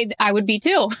 And I would be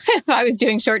too if I was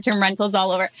doing short-term rentals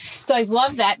all over. So I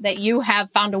love that you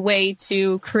have found a way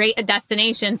to create a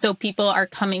destination so people are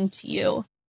coming to you.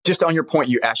 Just on your point,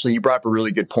 you brought up a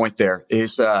really good point there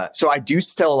is, so I do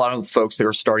tell a lot of the folks that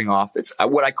are starting off, it's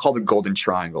what I call the golden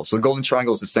triangle. So the golden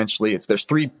triangle is essentially, there's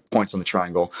 3 points on the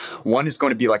triangle. One is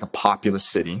going to be like a populous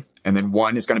city. And then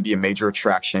one is going to be a major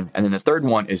attraction. And then the third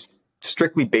one is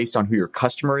strictly based on who your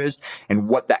customer is and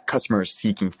what that customer is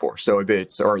seeking for. So if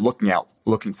it's, or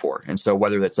looking for. And so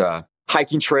whether that's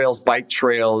hiking trails, bike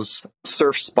trails,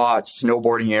 surf spots,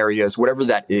 snowboarding areas, whatever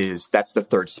that is, that's the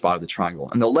third spot of the triangle.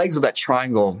 And the legs of that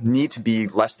triangle need to be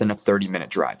less than a 30-minute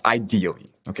drive, ideally.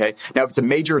 Okay. Now, if it's a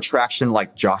major attraction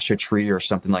like Joshua Tree or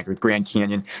something like with Grand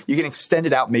Canyon, you can extend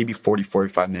it out maybe 40,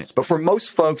 45 minutes. But for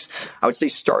most folks, I would say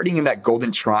starting in that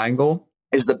golden triangle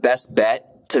is the best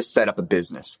bet to set up a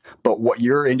business. But what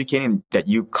you're indicating that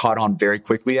you caught on very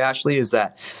quickly, Ashley, is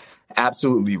that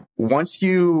absolutely. Once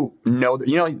you know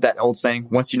that old saying,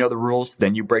 once you know the rules,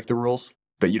 then you break the rules,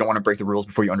 but you don't want to break the rules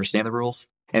before you understand the rules.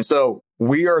 And so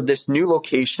this new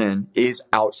location is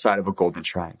outside of a golden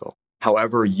triangle.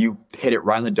 However, you hit it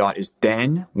right on the dot is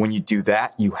then when you do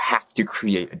that, you have to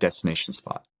create a destination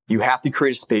spot. You have to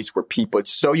create a space where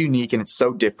it's so unique and it's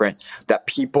so different that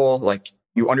people like,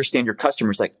 you understand your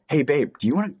customers like, hey, babe, do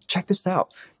you want to check this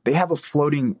out? They have a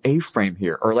floating A-frame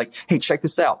here. Or like, hey, check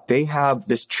this out. They have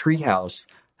this treehouse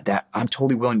that I'm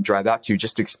totally willing to drive out to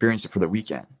just to experience it for the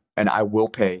weekend. And I will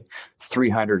pay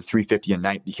 $300, $350 a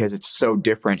night because it's so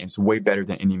different. It's way better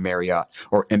than any Marriott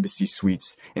or Embassy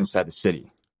suites inside the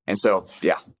city. And so,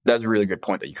 yeah, that's a really good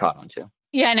point that you caught on too.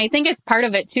 Yeah. And I think it's part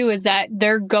of it too, is that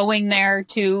they're going there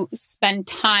to spend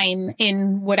time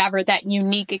in whatever that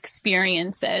unique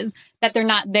experience is, that they're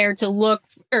not there to look,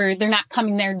 or they're not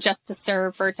coming there just to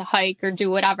surf or to hike or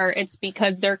do whatever. It's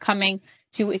because they're coming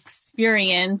to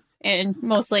experience and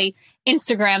mostly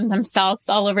Instagram themselves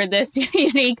all over this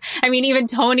unique. I mean, even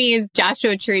Tony's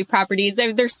Joshua Tree properties,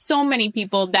 there's so many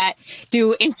people that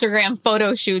do Instagram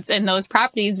photo shoots in those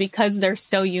properties because they're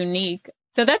so unique.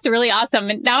 So that's really awesome.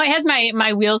 And now it has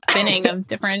my wheels spinning of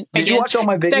different. Did you watch all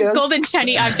my videos? The golden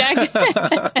shiny object.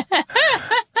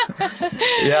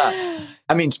 Yeah.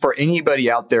 I mean, for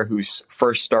anybody out there who's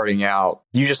first starting out,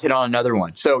 you just hit on another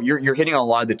one. So you're hitting on a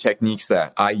lot of the techniques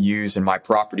that I use in my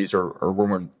properties or when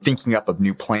we're thinking up of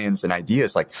new plans and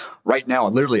ideas. Like right now,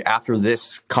 literally after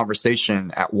this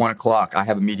conversation at 1:00, I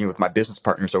have a meeting with my business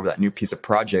partners over that new piece of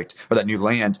project or that new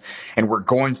land. And we're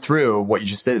going through what you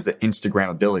just said is the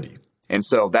Instagrammability. And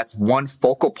so that's one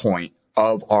focal point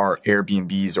of our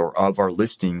Airbnbs or of our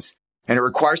listings. And it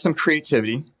requires some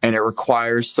creativity and it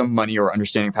requires some money or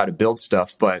understanding of how to build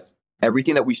stuff. But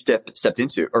everything that we step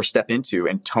into,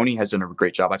 and Tony has done a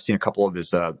great job. I've seen a couple of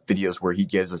his videos where he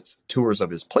gives us tours of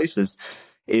his places,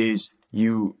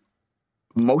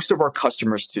 most of our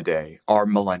customers today are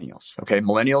millennials. Okay.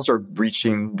 Millennials are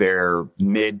reaching their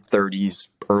mid 30s,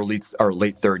 early or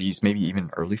late 30s, maybe even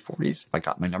early 40s, if I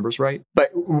got my numbers right. But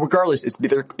regardless,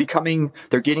 they're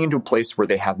getting into a place where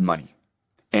they have money.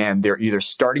 and they're either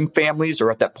starting families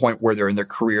or at that point where they're in their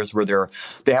careers where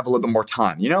they have a little bit more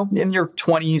time. You know, in your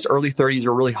 20s, early 30s,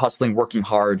 you're really hustling, working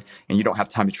hard, and you don't have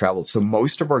time to travel. So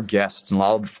most of our guests and a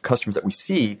lot of customers that we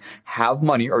see have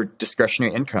money or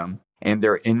discretionary income, and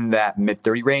they're in that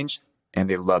mid-30 range, and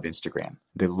they love Instagram.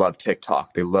 They love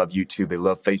TikTok. They love YouTube. They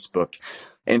love Facebook.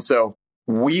 And so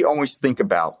we always think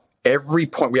about every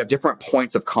point. We have different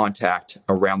points of contact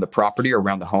around the property or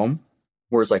around the home.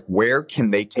 Whereas like, where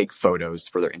can they take photos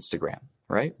for their Instagram,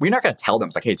 right? We're not going to tell them,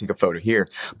 it's like, hey, take a photo here.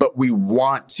 But we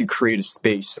want to create a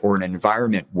space or an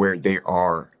environment where they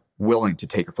are willing to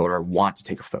take a photo or want to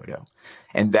take a photo.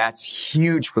 And that's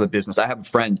huge for the business. I have a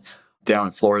friend down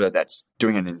in Florida that's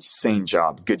doing an insane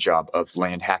job, good job of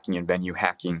land hacking and venue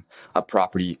hacking a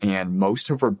property. And most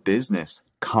of her business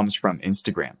comes from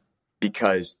Instagram.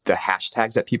 Because the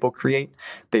hashtags that people create,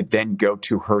 they then go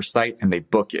to her site and they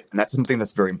book it. And that's something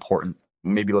that's very important,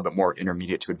 maybe a little bit more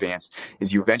intermediate to advanced,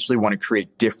 is you eventually want to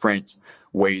create different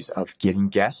ways of getting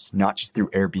guests, not just through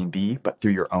Airbnb, but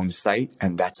through your own site.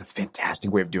 And that's a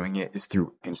fantastic way of doing it, is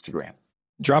through Instagram.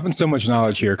 Dropping so much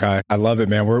knowledge here, Kai. I love it,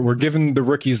 man. We're giving the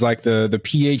rookies like the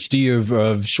PhD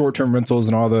of short-term rentals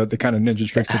and all the kind of ninja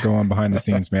tricks that go on behind the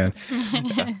scenes, man.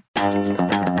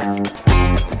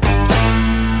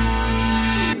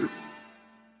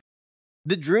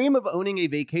 The dream of owning a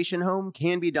vacation home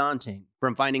can be daunting.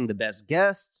 From finding the best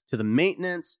guests, to the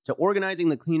maintenance, to organizing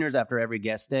the cleaners after every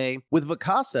guest stay. With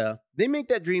Vacasa, they make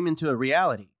that dream into a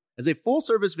reality. As a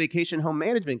full-service vacation home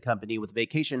management company with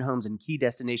vacation homes in key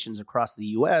destinations across the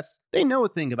U.S., they know a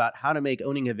thing about how to make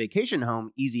owning a vacation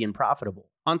home easy and profitable.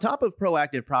 On top of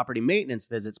proactive property maintenance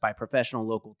visits by professional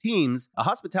local teams, a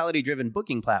hospitality-driven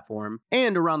booking platform,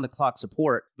 and around-the-clock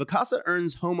support, Vacasa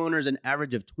earns homeowners an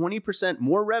average of 20%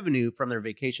 more revenue from their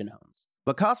vacation homes.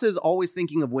 Vacasa is always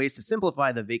thinking of ways to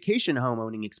simplify the vacation home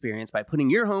owning experience by putting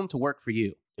your home to work for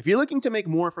you. If you're looking to make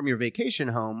more from your vacation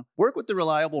home, work with the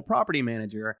reliable property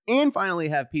manager, and finally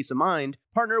have peace of mind,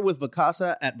 partner with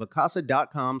Vacasa at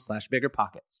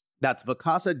vacasa.com/biggerpockets. That's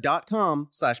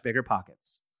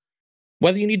vacasa.com/biggerpockets.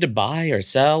 Whether you need to buy or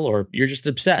sell, or you're just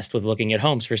obsessed with looking at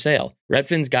homes for sale,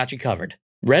 Redfin's got you covered.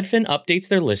 Redfin updates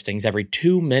their listings every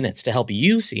 2 minutes to help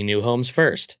you see new homes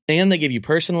first. And they give you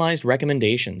personalized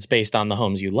recommendations based on the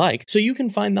homes you like, so you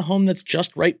can find the home that's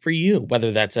just right for you,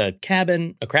 whether that's a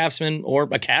cabin, a craftsman, or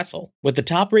a castle. With the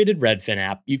top-rated Redfin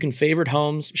app, you can favorite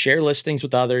homes, share listings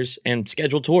with others, and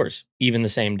schedule tours, even the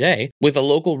same day, with a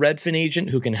local Redfin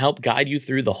agent who can help guide you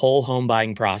through the whole home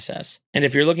buying process. And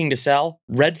if you're looking to sell,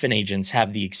 Redfin agents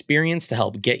have the experience to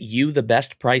help get you the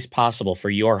best price possible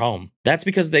for your home. That's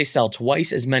because they sell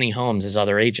twice as many homes as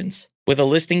other agents. With a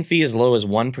listing fee as low as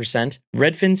 1%,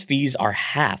 Redfin's fees are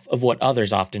half of what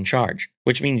others often charge,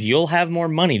 which means you'll have more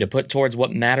money to put towards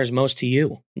what matters most to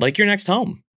you, like your next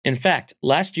home. In fact,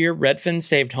 last year, Redfin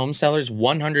saved home sellers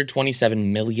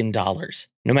 $127 million.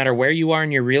 No matter where you are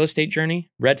in your real estate journey,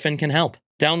 Redfin can help.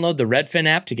 Download the Redfin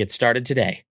app to get started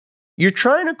today. You're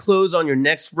trying to close on your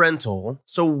next rental,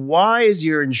 so why is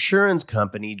your insurance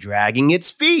company dragging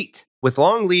its feet? With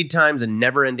long lead times and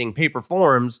never-ending paper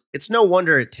forms, it's no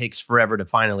wonder it takes forever to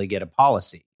finally get a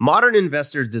policy. Modern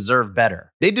investors deserve better.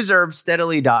 They deserve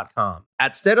Steadily.com.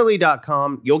 At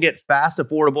Steadily.com, you'll get fast,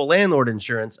 affordable landlord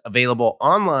insurance available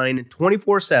online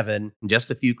 24/7 in just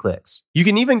a few clicks. You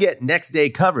can even get next-day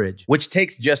coverage, which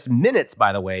takes just minutes,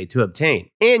 by the way, to obtain.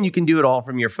 And you can do it all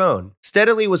from your phone.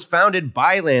 Steadily was founded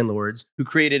by landlords who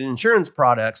created insurance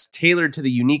products tailored to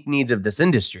the unique needs of this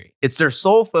industry. It's their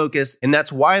sole focus, and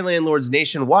that's why landlords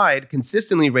nationwide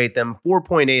consistently rate them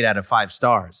 4.8 out of 5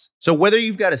 stars. So whether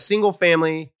you've got a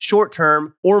single-family,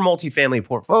 short-term, or multifamily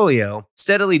portfolio,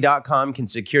 Steadily.com can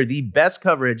secure the best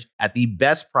coverage at the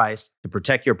best price to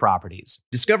protect your properties.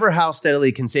 Discover how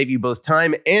Steadily can save you both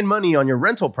time and money on your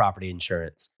rental property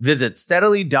insurance. Visit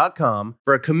Steadily.com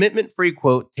for a commitment-free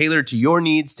quote tailored to your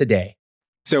needs today.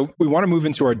 So we want to move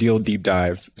into our deal deep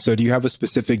dive. So do you have a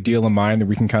specific deal in mind that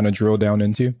we can kind of drill down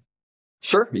into?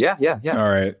 Sure. Yeah. All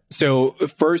right. So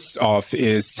first off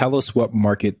is tell us what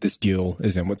market this deal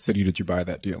is in. What city did you buy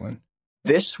that deal in?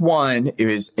 This one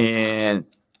is in,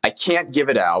 I can't give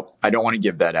it out. I don't want to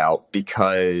give that out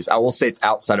because I will say it's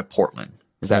outside of Portland.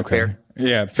 Is that fair?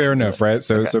 Yeah, fair enough, right?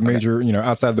 So so major,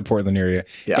 outside the Portland area.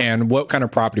 Yeah. And what kind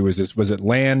of property was this? Was it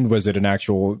land? Was it an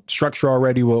actual structure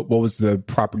already? What was the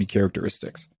property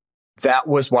characteristics? That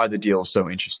was why the deal is so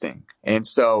interesting. And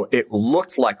so it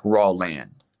looked like raw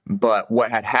land. But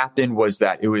what had happened was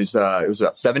that it was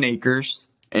about 7 acres.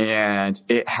 and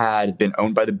it had been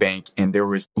owned by the bank, and there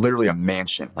was literally a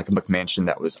mansion, like a McMansion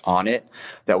that was on it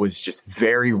that was just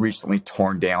very recently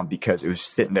torn down because it was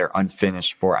sitting there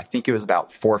unfinished for, I think it was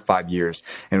about 4 or 5 years,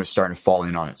 and it was starting to fall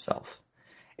in on itself.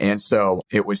 And so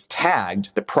it was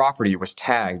tagged, the property was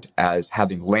tagged as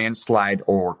having landslide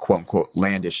or quote unquote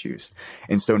land issues.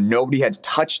 And so nobody had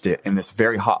touched it in this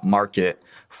very hot market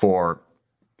for,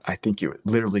 I think it was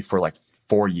literally for like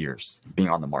 4 years being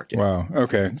on the market. Wow.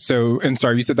 Okay. So, and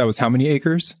sorry, you said that was how many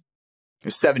acres? It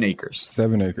was 7 acres.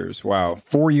 7 acres. Wow.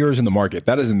 4 years in the market.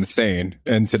 That is insane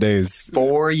in today's...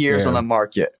 4 years on the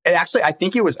market. And actually, I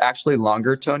think it was actually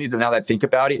longer, Tony, now that I think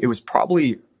about it. It was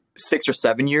probably 6 or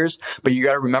 7 years. But you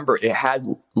got to remember, it had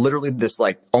literally this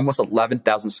like almost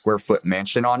 11,000 square foot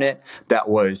mansion on it that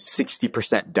was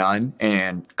 60% done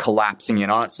and collapsing in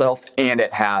on itself. And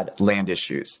it had land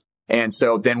issues. And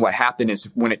so then what happened is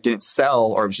when it didn't sell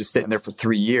or it was just sitting there for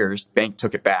 3 years, the bank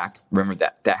took it back. Remember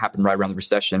that happened right around the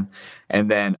recession. And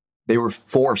then they were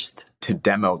forced to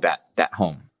demo that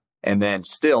home. And then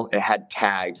still it had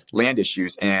tagged land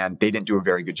issues and they didn't do a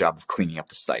very good job of cleaning up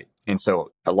the site. And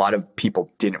so a lot of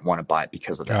people didn't want to buy it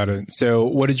because of that. Got it. So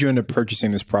what did you end up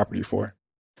purchasing this property for?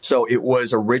 So it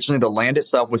was originally, the land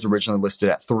itself was originally listed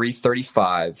at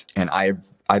 $335, and I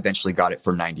eventually got it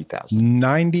for $90,000.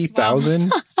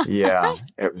 $90,000? Yeah,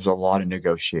 it was a lot of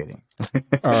negotiating.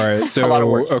 All right. So, a lot of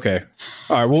work. Okay.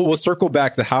 All right. We'll circle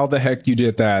back to how the heck you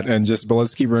did that but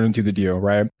let's keep running through the deal,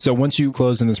 right? So once you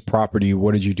closed on this property,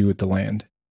 what did you do with the land?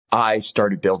 I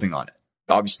started building on it.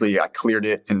 Obviously, I cleared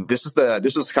it. And this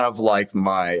was kind of like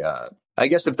my, I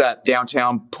guess if that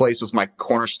downtown place was my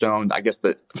cornerstone, I guess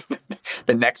the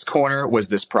next corner was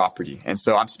this property. And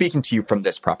so I'm speaking to you from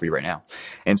this property right now.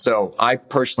 And so I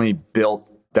personally built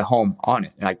the home on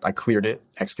it. And I cleared it,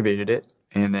 excavated it,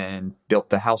 and then built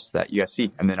the house that you guys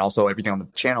see. And then also everything on the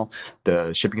channel,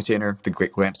 the shipping container, the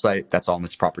Great Glamp site, that's all on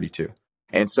this property too.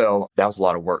 And so that was a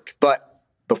lot of work. But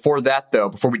before that though,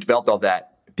 before we developed all that,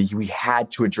 we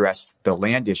had to address the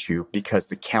land issue because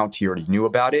the county already knew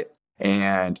about it.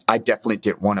 And I definitely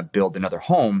didn't want to build another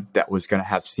home that was going to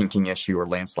have sinking issue or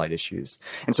landslide issues.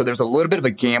 And so there's a little bit of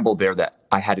a gamble there that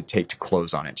I had to take to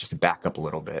close on it, just to back up a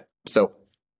little bit. So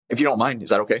if you don't mind, is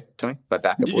that okay, Tony? If I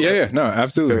back up a little bit? Yeah, no,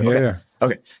 absolutely. Okay. Yeah.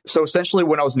 Okay. So essentially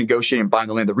when I was negotiating buying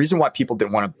the land, the reason why people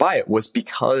didn't want to buy it was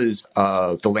because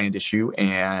of the land issue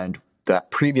and the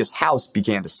previous house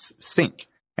began to sink.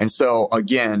 And so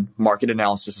again, market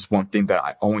analysis is one thing that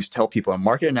I always tell people. And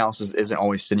market analysis isn't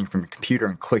always sitting from a computer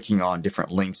and clicking on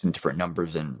different links and different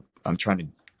numbers and I'm trying to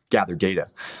gather data.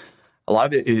 A lot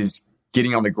of it is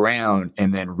getting on the ground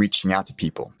and then reaching out to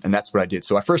people. And that's what I did.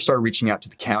 So I first started reaching out to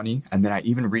the county, and then I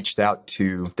even reached out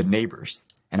to the neighbors.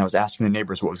 And I was asking the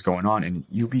neighbors what was going on. And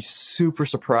you'll be super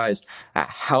surprised at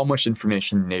how much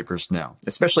information neighbors know,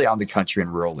 especially out in the country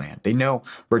and rural land. They know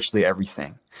virtually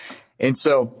everything. And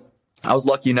so I was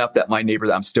lucky enough that my neighbor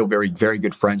that I'm still very, very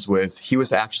good friends with, he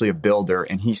was actually a builder.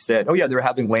 And he said, oh yeah, they're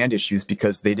having land issues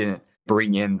because they didn't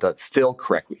bring in the fill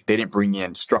correctly. They didn't bring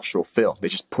in structural fill. They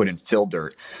just put in fill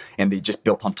dirt and they just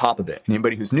built on top of it. And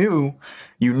anybody who's new,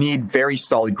 you need very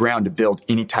solid ground to build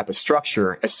any type of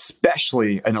structure,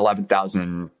 especially an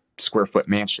 11,000 square foot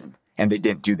mansion. And they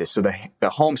didn't do this. So the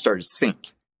home started to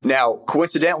sink. Now,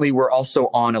 coincidentally, we're also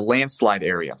on a landslide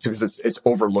area because it's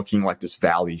overlooking like this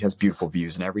valley. It has beautiful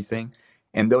views and everything.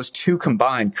 And those two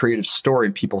combined create a story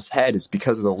in people's head is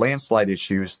because of the landslide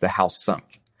issues, the house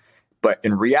sunk. But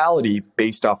in reality,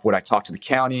 based off what I talked to the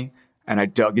county and I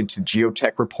dug into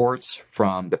geotech reports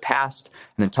from the past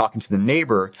and then talking to the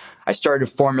neighbor, I started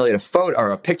to formulate a photo or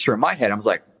a picture in my head. I was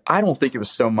like, I don't think it was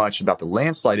so much about the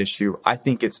landslide issue. I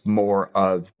think it's more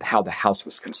of how the house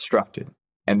was constructed.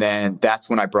 And then that's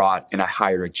when I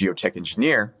hired a geotech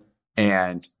engineer.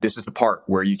 And this is the part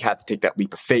where you have to take that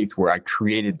leap of faith where I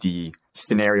created the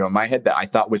scenario in my head that I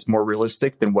thought was more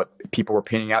realistic than what people were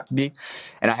painting out to be.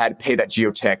 And I had to pay that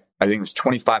geotech, I think it was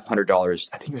 $2,500.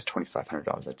 I think it was $2,500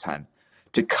 at the time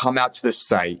to come out to the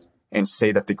site and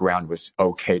say that the ground was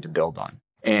okay to build on.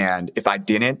 And if I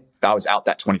didn't, I was out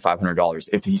that $2,500.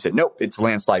 If he said, nope, it's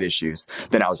landslide issues,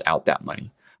 then I was out that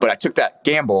money. But I took that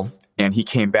gamble and he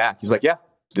came back. He's like, yeah,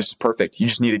 this is perfect. You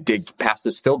just need to dig past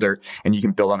this fill dirt and you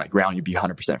can build on that ground. You'll be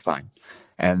 100% fine.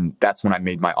 And that's when I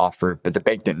made my offer, but the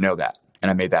bank didn't know that. And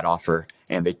I made that offer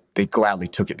and they gladly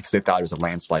took it because they thought it was a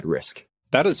landslide risk.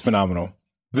 That is phenomenal.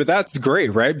 But that's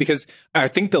great, right? Because I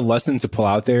think the lesson to pull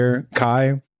out there,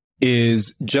 Kai,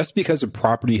 is just because a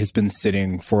property has been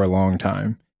sitting for a long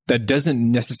time, that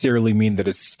doesn't necessarily mean that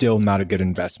it's still not a good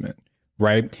investment,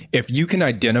 right? If you can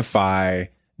identify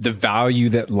the value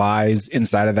that lies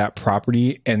inside of that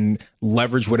property and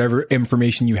leverage whatever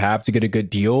information you have to get a good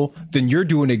deal, then you're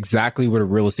doing exactly what a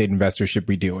real estate investor should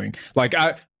be doing. Like,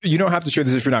 you don't have to share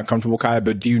this if you're not comfortable, Kai,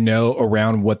 but do you know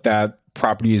around what that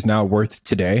property is now worth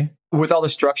today? With all the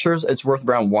structures, it's worth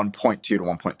around 1.2 to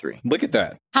 1.3. Look at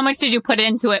that. How much did you put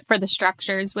into it for the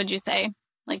structures, would you say?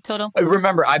 Like total?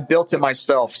 Remember, I built it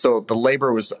myself, so the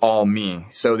labor was all me.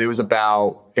 So there was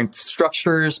in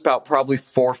structures, about probably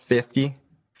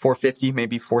 450,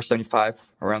 maybe 475,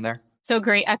 around there. So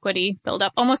great equity build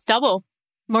up, almost double,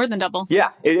 more than double. Yeah,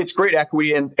 it's great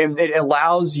equity. And it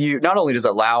allows you, not only does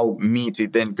it allow me to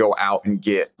then go out and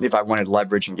get, if I wanted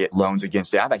leverage and get loans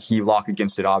against it, I have a HELOC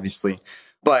against it, obviously.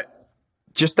 But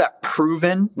just that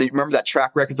proven, remember that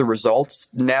track record, the results,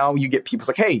 now you get people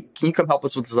like, hey, can you come help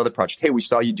us with this other project? Hey, we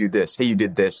saw you do this. Hey, you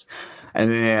did this.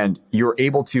 And then you're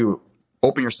able to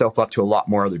open yourself up to a lot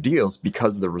more other deals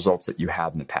because of the results that you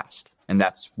have in the past. And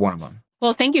that's one of them.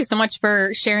 Well, thank you so much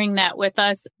for sharing that with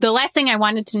us. The last thing I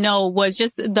wanted to know was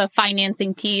just the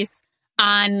financing piece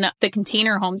on the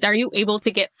container homes. Are you able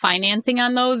to get financing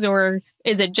on those, or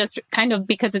is it just kind of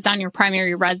because it's on your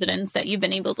primary residence that you've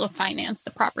been able to finance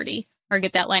the property or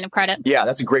get that line of credit? Yeah,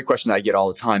 that's a great question that I get all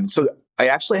the time. So I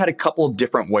actually had a couple of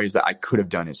different ways that I could have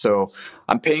done it. So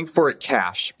I'm paying for it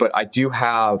cash, but I do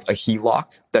have a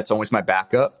HELOC that's always my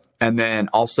backup. And then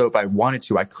also, if I wanted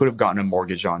to, I could have gotten a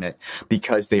mortgage on it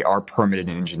because they are permitted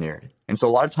and engineered. And so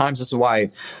a lot of times, this is why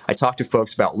I talk to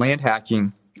folks about land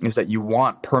hacking, is that you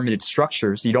want permitted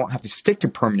structures. You don't have to stick to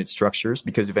permitted structures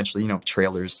because eventually,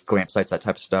 trailers, glamp sites, that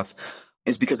type of stuff,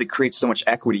 is because it creates so much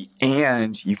equity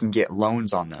and you can get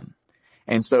loans on them.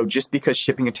 And so just because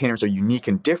shipping containers are unique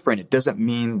and different, it doesn't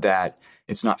mean that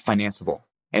it's not financeable.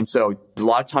 And so a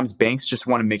lot of times banks just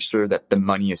want to make sure that the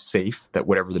money is safe, that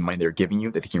whatever the money they're giving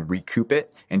you, that they can recoup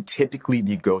it. And typically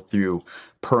you go through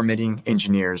permitting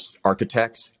engineers,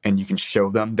 architects, and you can show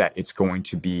them that it's going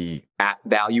to be at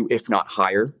value, if not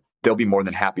higher. They'll be more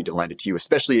than happy to lend it to you,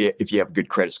 especially if you have a good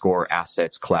credit score,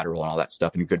 assets, collateral, and all that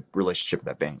stuff, and a good relationship with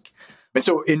that bank. And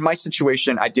so in my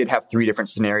situation, I did have 3 different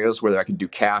scenarios, whether I could do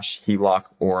cash, HELOC,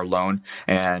 or a loan.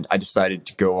 And I decided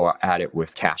to go at it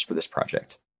with cash for this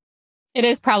project. It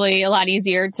is probably a lot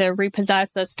easier to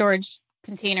repossess a storage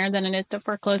container than it is to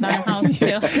foreclose on a house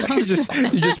too. So. you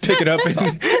just pick it up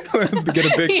and get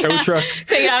a big tow truck.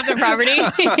 Take it off the property.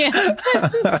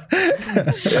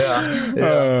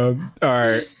 Yeah. All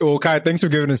right. Well, Kai, thanks for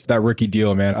giving us that rookie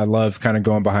deal, man. I love kind of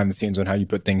going behind the scenes on how you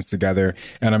put things together.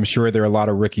 And I'm sure there are a lot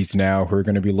of rookies now who are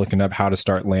going to be looking up how to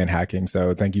start land hacking.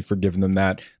 So thank you for giving them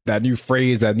that new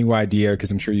phrase, that new idea,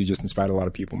 because I'm sure you just inspired a lot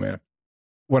of people, man.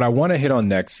 What I want to hit on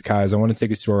next, Kai, is I want to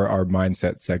take us to our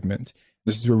mindset segment.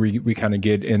 This is where we kind of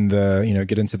get into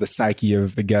the psyche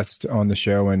of the guest on the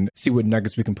show and see what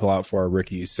nuggets we can pull out for our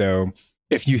rookies. So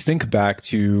if you think back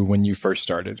to when you first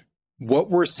started, what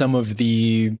were some of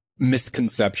the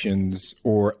misconceptions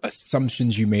or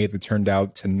assumptions you made that turned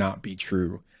out to not be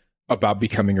true about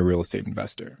becoming a real estate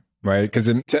investor? Right? Because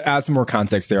to add some more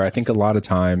context there, I think a lot of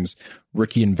times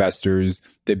rookie investors,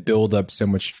 they build up so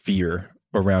much fear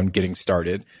around getting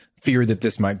started. Fear that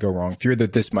this might go wrong, fear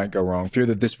that this might go wrong, fear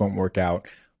that this won't work out.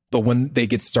 But when they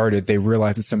get started, they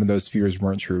realize that some of those fears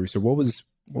weren't true. So what was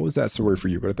that story for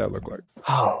you? What did that look like?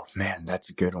 Oh, man, that's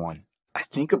a good one. I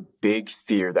think a big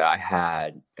fear that I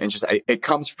had, and it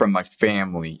comes from my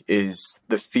family, is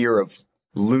the fear of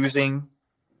losing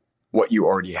what you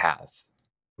already have.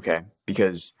 Okay?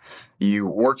 Because you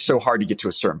work so hard to get to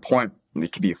a certain point.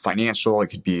 It could be financial, it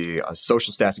could be a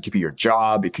social status, it could be your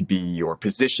job, it could be your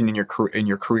position in your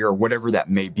career, or whatever that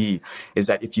may be, is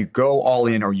that if you go all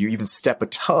in or you even step a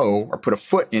toe or put a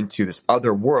foot into this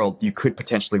other world, you could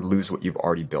potentially lose what you've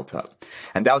already built up.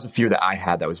 And that was a fear that I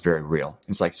had that was very real.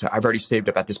 It's like, so I've already saved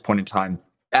up at this point in time.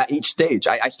 At each stage,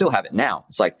 I still have it now.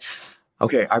 It's like,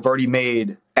 okay, I've already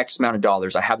made X amount of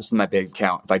dollars. I have this in my bank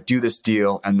account. If I do this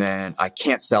deal and then I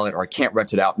can't sell it or I can't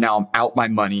rent it out, now I'm out my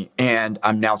money and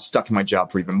I'm now stuck in my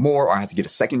job for even more, or I have to get a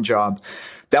second job.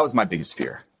 That was my biggest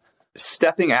fear.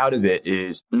 Stepping out of it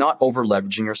is not over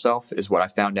leveraging yourself is what I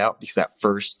found out, because at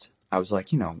first I was like,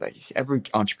 every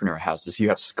entrepreneur has this. You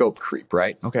have scope creep,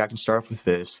 right? Okay, I can start off with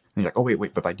this. And you're like, oh,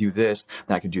 wait, but if I do this,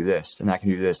 then I can do this, and I can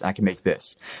do this, and I can make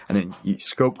this. And then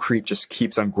scope creep just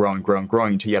keeps on growing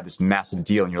until you have this massive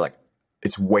deal, and you're like,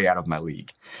 it's way out of my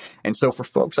league. And so for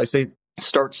folks, I say,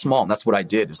 start small. And that's what I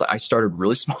did. Is I started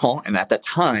really small. And at that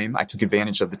time, I took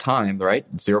advantage of the time, right?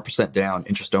 0% down,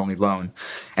 interest only loan.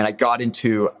 And I got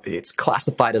into, it's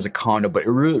classified as a condo, but it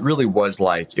really was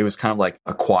it was kind of like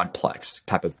a quadplex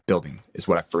type of building is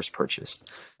what I first purchased,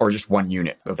 or just one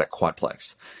unit of that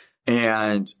quadplex.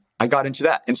 And I got into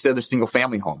that instead of the single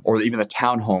family home or even the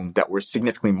townhome that were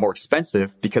significantly more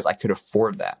expensive because I could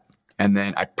afford that. And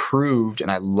then I proved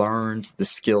and I learned the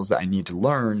skills that I need to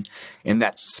learn in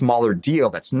that smaller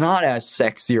deal that's not as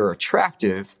sexy or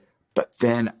attractive, but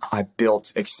then I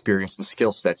built experience and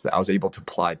skill sets that I was able to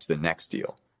apply to the next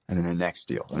deal and then the next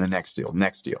deal and the next deal,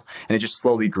 next deal. And it just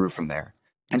slowly grew from there.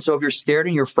 And so if you're scared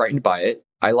and you're frightened by it,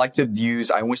 I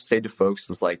always say to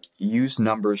folks is like, use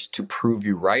numbers to prove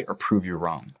you right or prove you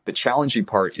wrong. The challenging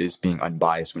part is being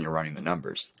unbiased when you're running the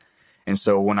numbers. And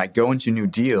so when I go into new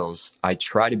deals, I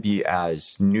try to be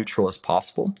as neutral as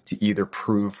possible to either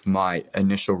prove my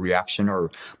initial reaction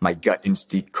or my gut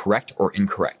instinct correct or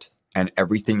incorrect. And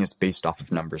everything is based off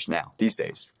of numbers now, these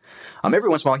days. Every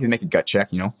once in a while, you can make a gut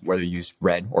check, whether you use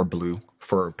red or blue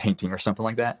for painting or something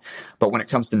like that. But when it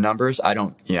comes to numbers, I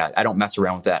don't mess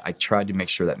around with that. I try to make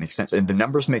sure that makes sense. And the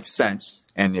numbers make sense.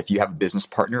 And if you have a business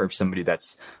partner or somebody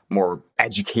that's more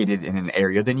educated in an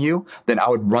area than you, then I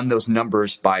would run those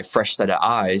numbers by a fresh set of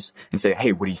eyes and say,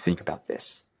 hey, what do you think about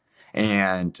this?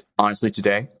 And honestly,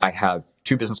 today, I have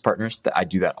 2 business partners that I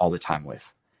do that all the time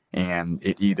with. And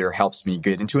it either helps me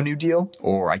get into a new deal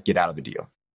or I get out of a deal.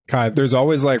 Kai, there's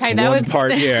always like one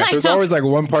part. Yeah, there's always like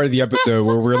one part of the episode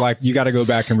where we're like, you got to go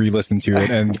back and re-listen to it.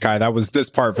 And Kai, that was this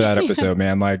part for that episode,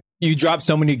 man. Like you dropped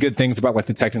so many good things about like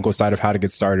the technical side of how to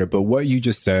get started. But what you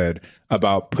just said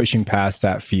about pushing past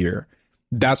that fear,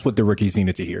 that's what the rookies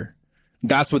needed to hear.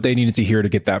 That's what they needed to hear to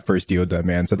get that first deal done,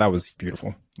 man. So that was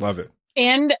beautiful. Love it.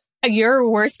 And your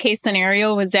worst case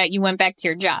scenario was that you went back to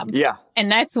your job. Yeah. And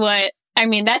that's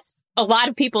a lot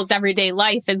of people's everyday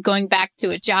life is going back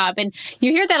to a job. And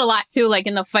you hear that a lot too, like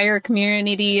in the FIRE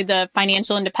community, the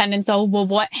financial independence. Oh, well,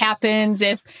 what happens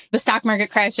if the stock market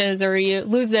crashes or you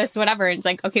lose this, whatever? And it's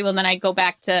like, okay, well, then I go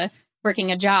back to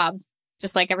working a job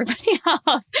just like everybody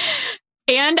else.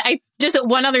 And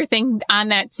one other thing on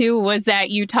that too, was that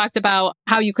you talked about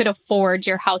how you could afford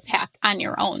your house hack on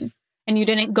your own. And you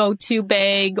didn't go too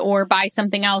big or buy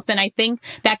something else. And I think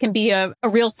that can be a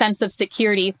real sense of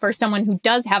security for someone who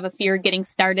does have a fear getting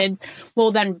started.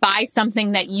 Will then buy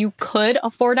something that you could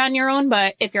afford on your own.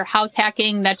 But if you're house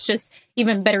hacking, that's just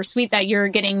even bittersweet that you're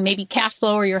getting maybe cash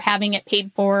flow or you're having it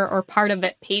paid for or part of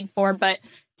it paid for. But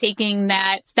taking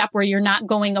that step where you're not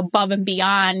going above and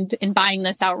beyond and buying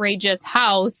this outrageous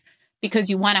house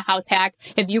because you want a house hack,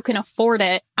 if you can afford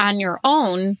it on your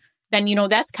own, then,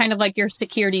 that's kind of like your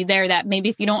security there that maybe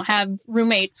if you don't have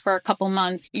roommates for a couple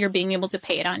months, you're being able to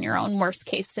pay it on your own, worst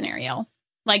case scenario,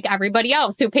 like everybody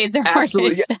else who pays their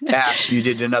mortgage. Ash, you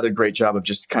did another great job of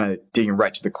just kind of digging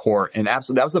right to the core. And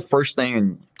absolutely, that was the first thing.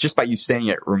 And just by you saying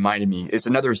it reminded me, it's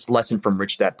another lesson from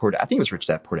Rich Dad Poor Dad. I think it was Rich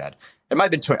Dad Poor Dad. It might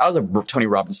have been Tony. I was a Tony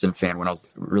Robinson fan when I was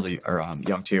really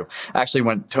young too. Actually,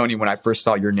 when I first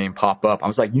saw your name pop up, I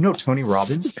was like, Tony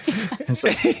Robbins? So,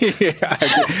 yeah,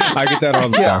 I get that all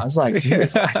the time. Yeah, I was like, dude,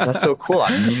 that's so cool.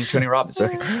 I'm meeting Tony Robbins.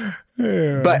 Okay.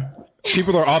 Yeah. But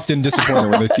people are often disappointed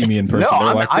when they see me in person.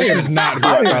 They're like, this is not who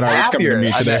I thought I was coming to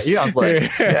meet today. I was like,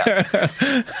 yeah.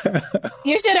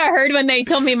 You should have heard when they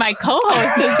told me my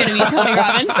co-host was going to be Tony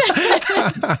Robbins.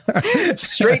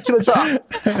 Straight to the top.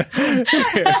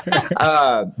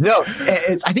 No,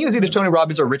 I think it was either Tony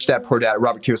Robbins or Rich Dad Poor Dad,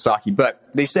 Robert Kiyosaki. But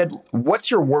they said,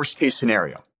 what's your worst case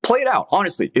scenario? Play it out.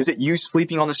 Honestly, is it you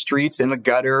sleeping on the streets in the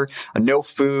gutter, no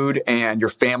food, and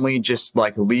your family just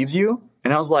like leaves you?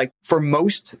 And I was like, for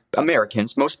most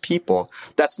Americans, most people,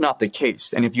 that's not the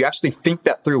case. And if you actually think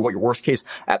that through, what your worst case,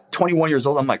 at 21 years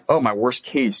old, I'm like, oh, my worst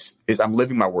case is I'm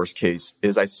living my worst case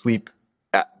is I sleep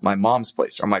at my mom's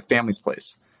place or my family's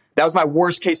place. That was my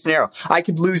worst case scenario. I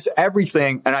could lose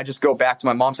everything and I just go back to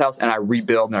my mom's house and I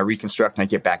rebuild and I reconstruct and I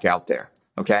get back out there.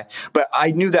 Okay. But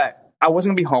I knew that I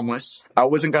wasn't going to be homeless. I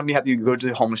wasn't going to have to go to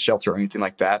the homeless shelter or anything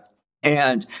like that.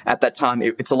 And at that time,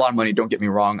 it's a lot of money. Don't get me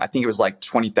wrong. I think it was like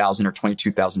 $20,000 or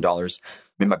 $22,000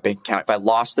 in my bank account. If I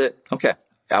lost it, okay.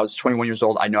 I was 21 years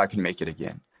old. I know I can make it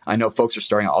again. I know folks are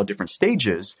starting at all different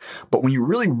stages, but when you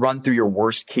really run through your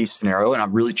worst case scenario, and I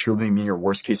really truly mean your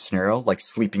worst case scenario, like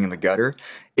sleeping in the gutter,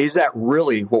 is that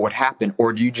really what would happen?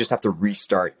 Or do you just have to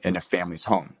restart in a family's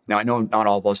home? Now, I know not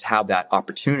all of us have that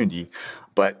opportunity,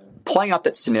 but playing out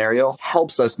that scenario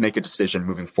helps us make a decision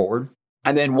moving forward.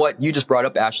 And then what you just brought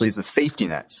up, Ashley, is the safety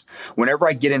nets. Whenever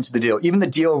I get into the deal, even the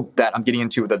deal that I'm getting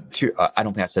into with I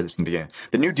don't think I said this in the beginning.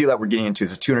 The new deal that we're getting into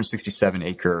is a 267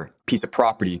 acre piece of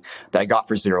property that I got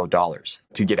for $0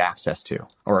 to get access to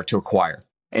or to acquire.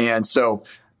 And so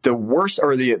the worst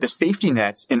or the safety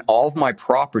nets in all of my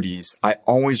properties, I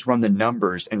always run the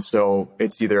numbers. And so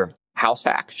it's either house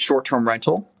hack, short-term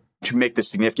rental to make the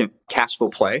significant cash flow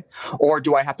play, or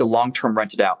do I have to long-term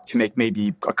rent it out to make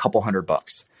maybe a couple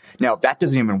 $100? Now, if that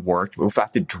doesn't even work, if I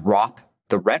have to drop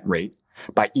the rent rate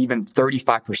by even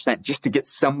 35% just to get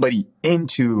somebody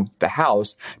into the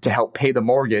house to help pay the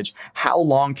mortgage, how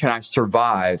long can I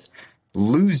survive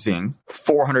losing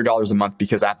 $400 a month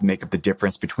because I have to make up the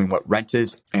difference between what rent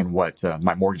is and what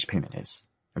my mortgage payment is?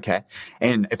 Okay.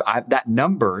 And if that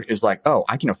number is like, oh,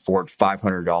 I can afford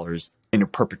 $500 in a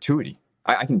perpetuity.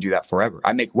 I can do that forever.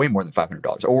 I make way more than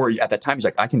 $500. Or at that time, he's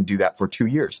like, I can do that for 2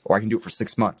 years, or I can do it for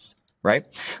 6 months, right?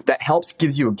 That helps,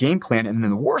 gives you a game plan. And then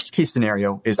the worst case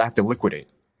scenario is I have to liquidate.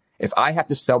 If I have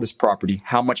to sell this property,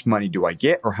 how much money do I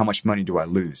get or how much money do I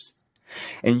lose?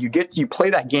 And you play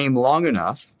that game long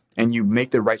enough and you make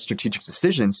the right strategic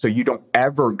decisions so you don't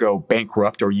ever go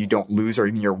bankrupt or you don't lose, or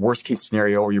even your worst case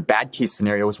scenario or your bad case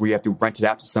scenario is where you have to rent it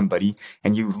out to somebody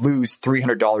and you lose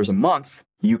 $300 a month.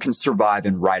 You can survive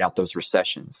and ride out those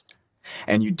recessions.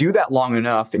 And you do that long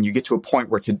enough and you get to a point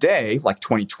where today, like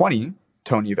 2020,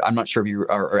 Tony, I'm not sure if you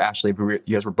or Ashley, if you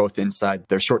guys were both inside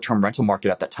the short-term rental market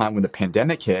at that time when the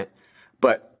pandemic hit,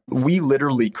 but we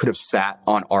literally could have sat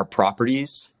on our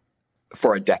properties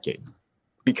for a decade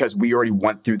because we already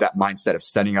went through that mindset of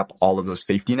setting up all of those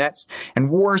safety nets.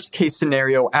 And worst case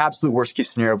scenario, absolute worst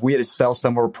case scenario, if we had to sell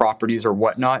some of our properties or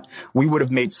whatnot, we would have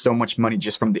made so much money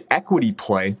just from the equity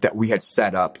play that we had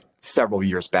set up several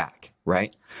years back,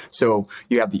 right? So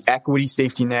you have the equity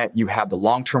safety net, you have the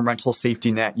long-term rental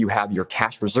safety net, you have your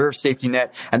cash reserve safety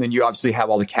net, and then you obviously have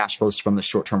all the cash flows from the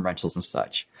short-term rentals and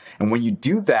such. And when you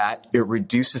do that, it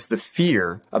reduces the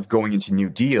fear of going into new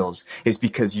deals, is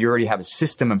because you already have a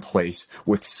system in place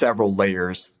with several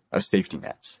layers of safety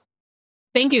nets.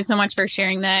 Thank you so much for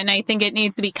sharing that. And I think it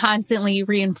needs to be constantly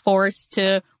reinforced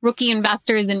to rookie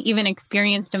investors and even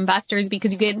experienced investors,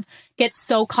 because you get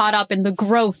so caught up in the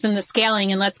growth and the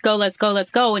scaling and let's go.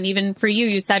 And even for you,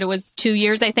 you said it was 2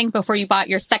 years, I think, before you bought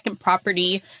your second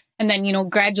property. And then,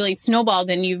 gradually snowballed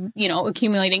and you've,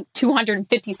 accumulating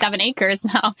 257 acres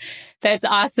now. That's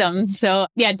awesome. So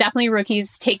yeah, definitely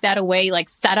rookies take that away, like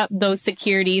set up those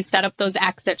securities, set up those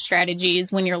exit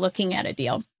strategies when you're looking at a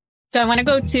deal. So I want to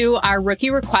go to our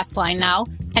rookie request line now.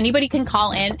 Anybody can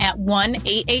call in at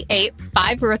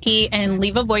 1-888-5-ROOKIE and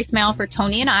leave a voicemail for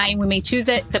Tony and I. We may choose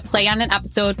it to play on an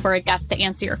episode for a guest to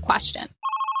answer your question.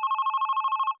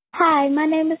 Hi, my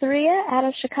name is Rhea out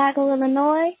of Chicago,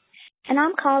 Illinois, and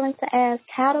I'm calling to ask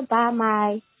how to buy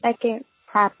my second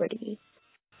property.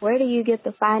 Where do you get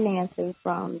the financing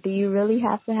from? Do you really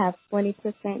have to have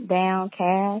 20% down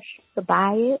cash to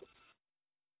buy it?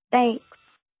 Thanks.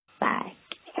 Bye.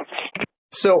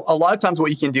 So a lot of times what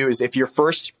you can do is, if your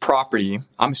first property,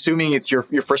 I'm assuming it's your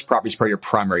first property is probably your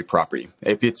primary property.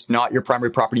 If it's not your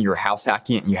primary property, you're house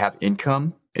hacking it and you have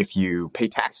income, if you pay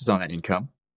taxes on that income,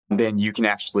 then you can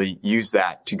actually use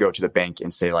that to go to the bank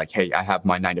and say like, hey, I have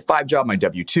my 9-to-5 job, my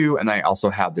W-2, and I also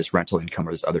have this rental income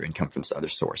or this other income from this other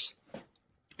source.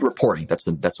 Reporting, that's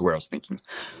where I was thinking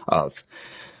of.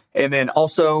 And then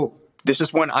also, this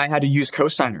is when I had to use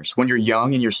cosigners. When you're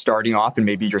young and you're starting off and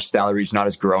maybe your salary is not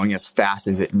as growing as fast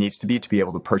as it needs to be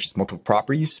able to purchase multiple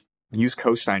properties, use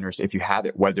cosigners if you have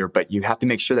it, but you have to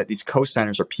make sure that these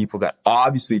cosigners are people that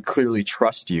obviously clearly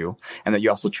trust you and that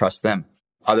you also trust them.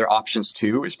 Other options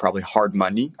too is probably hard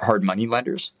money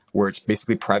lenders, where it's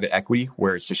basically private equity,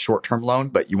 where it's a short-term loan,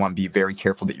 but you want to be very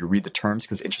careful that you read the terms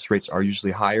because interest rates are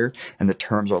usually higher and the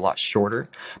terms are a lot shorter.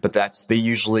 But they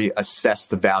usually assess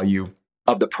the value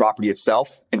of the property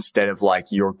itself instead of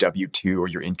like your W-2 or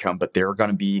your income, but they're going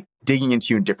to be digging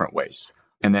into you in different ways.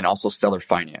 And then also seller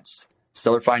finance.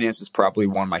 Seller finance is probably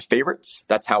one of my favorites.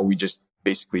 That's how we just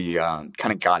basically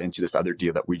kind of got into this other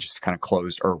deal that we just kind of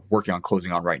closed or working on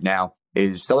closing on right now.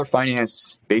 Is seller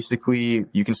finance, basically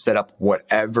you can set up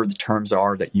whatever the terms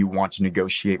are that you want to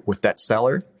negotiate with that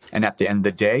seller. And at the end of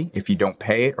the day, if you don't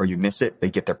pay it or you miss it, they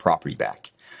get their property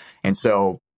back. And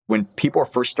so when people are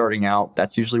first starting out,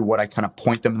 that's usually what I kind of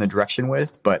point them in the direction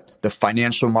with. But the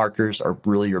financial markers are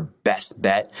really your best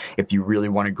bet if you really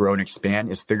want to grow and expand,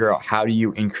 is figure out how do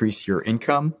you increase your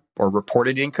income or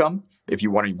reported income if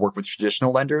you want to work with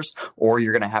traditional lenders, or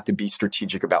you're going to have to be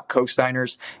strategic about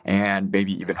cosigners and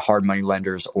maybe even hard money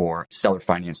lenders or seller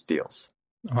finance deals.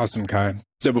 Awesome, Kai.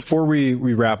 So before we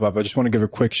wrap up, I just want to give a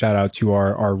quick shout out to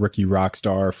our rookie rock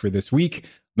star for this week.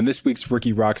 And this week's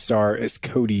rookie rock star is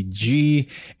Cody G.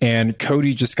 And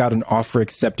Cody just got an offer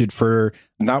accepted for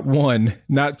not one,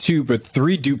 not two, but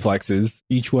 3 duplexes.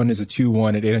 Each one is a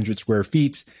 2-1 at 800 square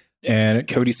feet. And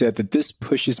Cody said that this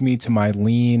pushes me to my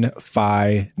lean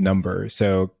FI number.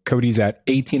 So Cody's at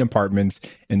 18 apartments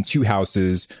and 2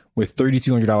 houses with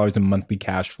 $3,200 in monthly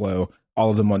cash flow all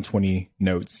of them on 20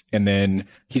 notes. And then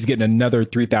he's getting another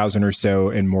 3,000 or so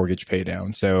in mortgage pay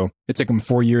down. So it took him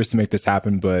 4 years to make this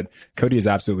happen, but Cody is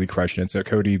absolutely crushing it. So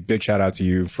Cody, big shout out to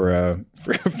you for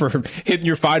hitting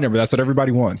your FI number. That's what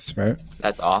everybody wants, right?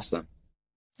 That's awesome.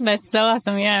 That's so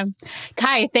awesome. Yeah.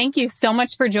 Kai, thank you so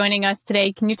much for joining us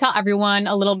today. Can you tell everyone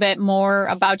a little bit more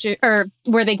about you, or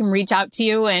where they can reach out to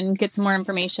you and get some more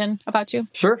information about you?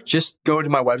 Sure. Just go to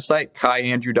my website,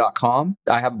 kaiandrew.com.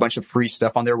 I have a bunch of free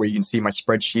stuff on there where you can see my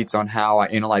spreadsheets on how I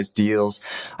analyze deals.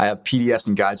 I have PDFs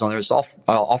and guides on there. It's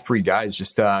all free guides.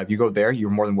 Just if you go there,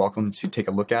 you're more than welcome to take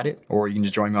a look at it, or you can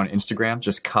just join me on Instagram,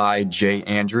 just Kai J.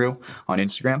 Andrew on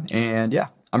Instagram. And yeah,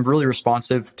 I'm really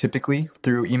responsive typically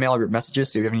through email or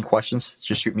messages. So if you have any questions,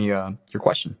 just shoot me your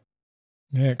question.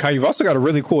 Yeah, Kai, you've also got a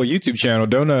really cool YouTube channel.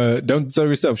 Don't sell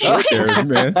yourself short there,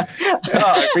 man.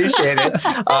 I appreciate it.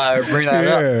 Bring that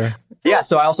up. Yeah,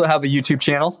 so I also have a YouTube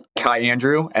channel, Kai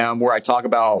Andrew, where I talk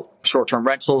about short-term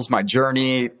rentals, my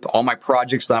journey, all my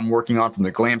projects that I'm working on, from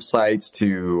the glam sites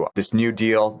to this new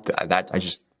deal that I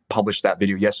just published that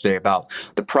video yesterday about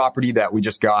the property that we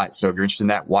just got. So if you're interested in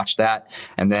that, watch that.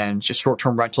 And then just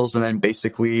short-term rentals. And then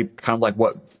basically kind of like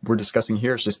what we're discussing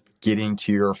here is just getting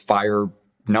to your FIRE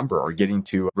number, or getting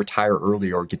to retire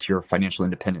early, or get to your financial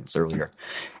independence earlier.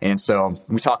 And so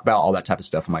we talk about all that type of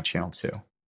stuff on my channel too.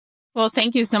 Well,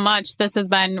 thank you so much. This has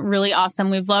been really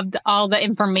awesome. We've loved all the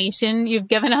information you've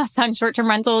given us on short-term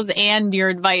rentals and your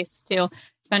advice too.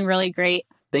 It's been really great.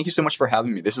 Thank you so much for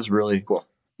having me. This is really cool.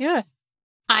 Yeah.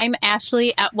 I'm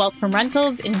Ashley at Wealth from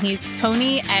Rentals, and he's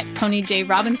Tony at Tony J.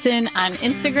 Robinson on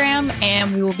Instagram.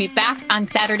 And we will be back on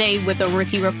Saturday with a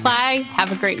rookie reply.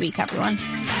 Have a great week, everyone.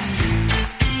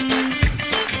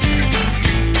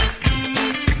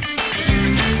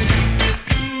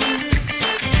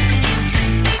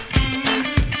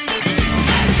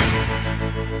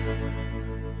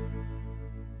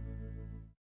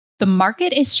 The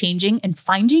market is changing, and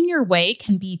finding your way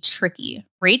can be tricky.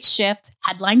 Rates shift,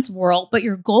 headlines whirl, but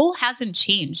your goal hasn't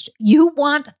changed. You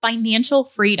want financial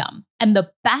freedom. And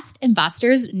the best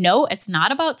investors know it's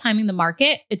not about timing the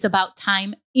market, it's about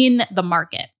time in the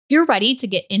market. If you're ready to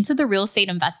get into the real estate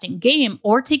investing game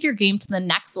or take your game to the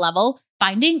next level,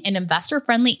 finding an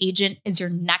investor-friendly agent is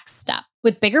your next step.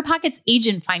 With BiggerPockets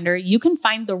Agent Finder, you can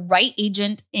find the right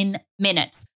agent in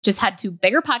minutes. Just head to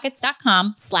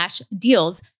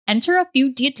biggerpockets.com/deals. Enter a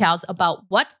few details about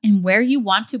what and where you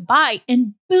want to buy,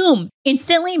 and boom,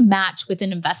 instantly match with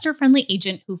an investor-friendly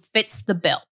agent who fits the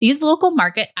bill. These local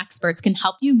market experts can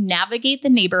help you navigate the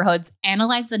neighborhoods,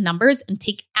 analyze the numbers, and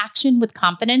take action with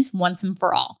confidence once and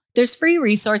for all. There's free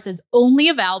resources only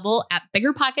available at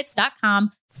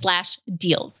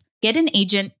biggerpockets.com/deals. Get an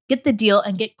agent, get the deal,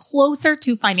 and get closer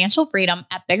to financial freedom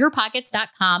at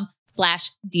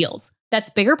biggerpockets.com/deals. That's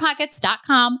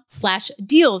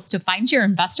biggerpockets.com/deals to find your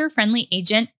investor-friendly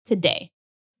agent today.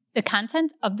 The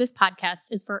content of this podcast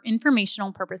is for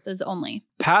informational purposes only.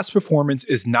 Past performance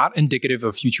is not indicative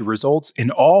of future results, and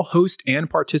all host and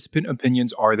participant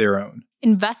opinions are their own.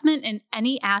 Investment in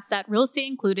any asset, real estate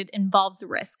included, involves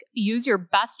risk. Use your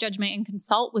best judgment and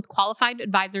consult with qualified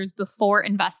advisors before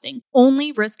investing.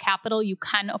 Only risk capital you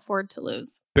can afford to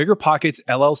lose. BiggerPockets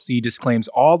LLC disclaims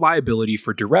all liability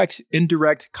for direct,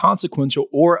 indirect, consequential,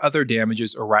 or other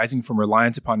damages arising from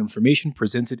reliance upon information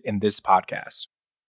presented in this podcast.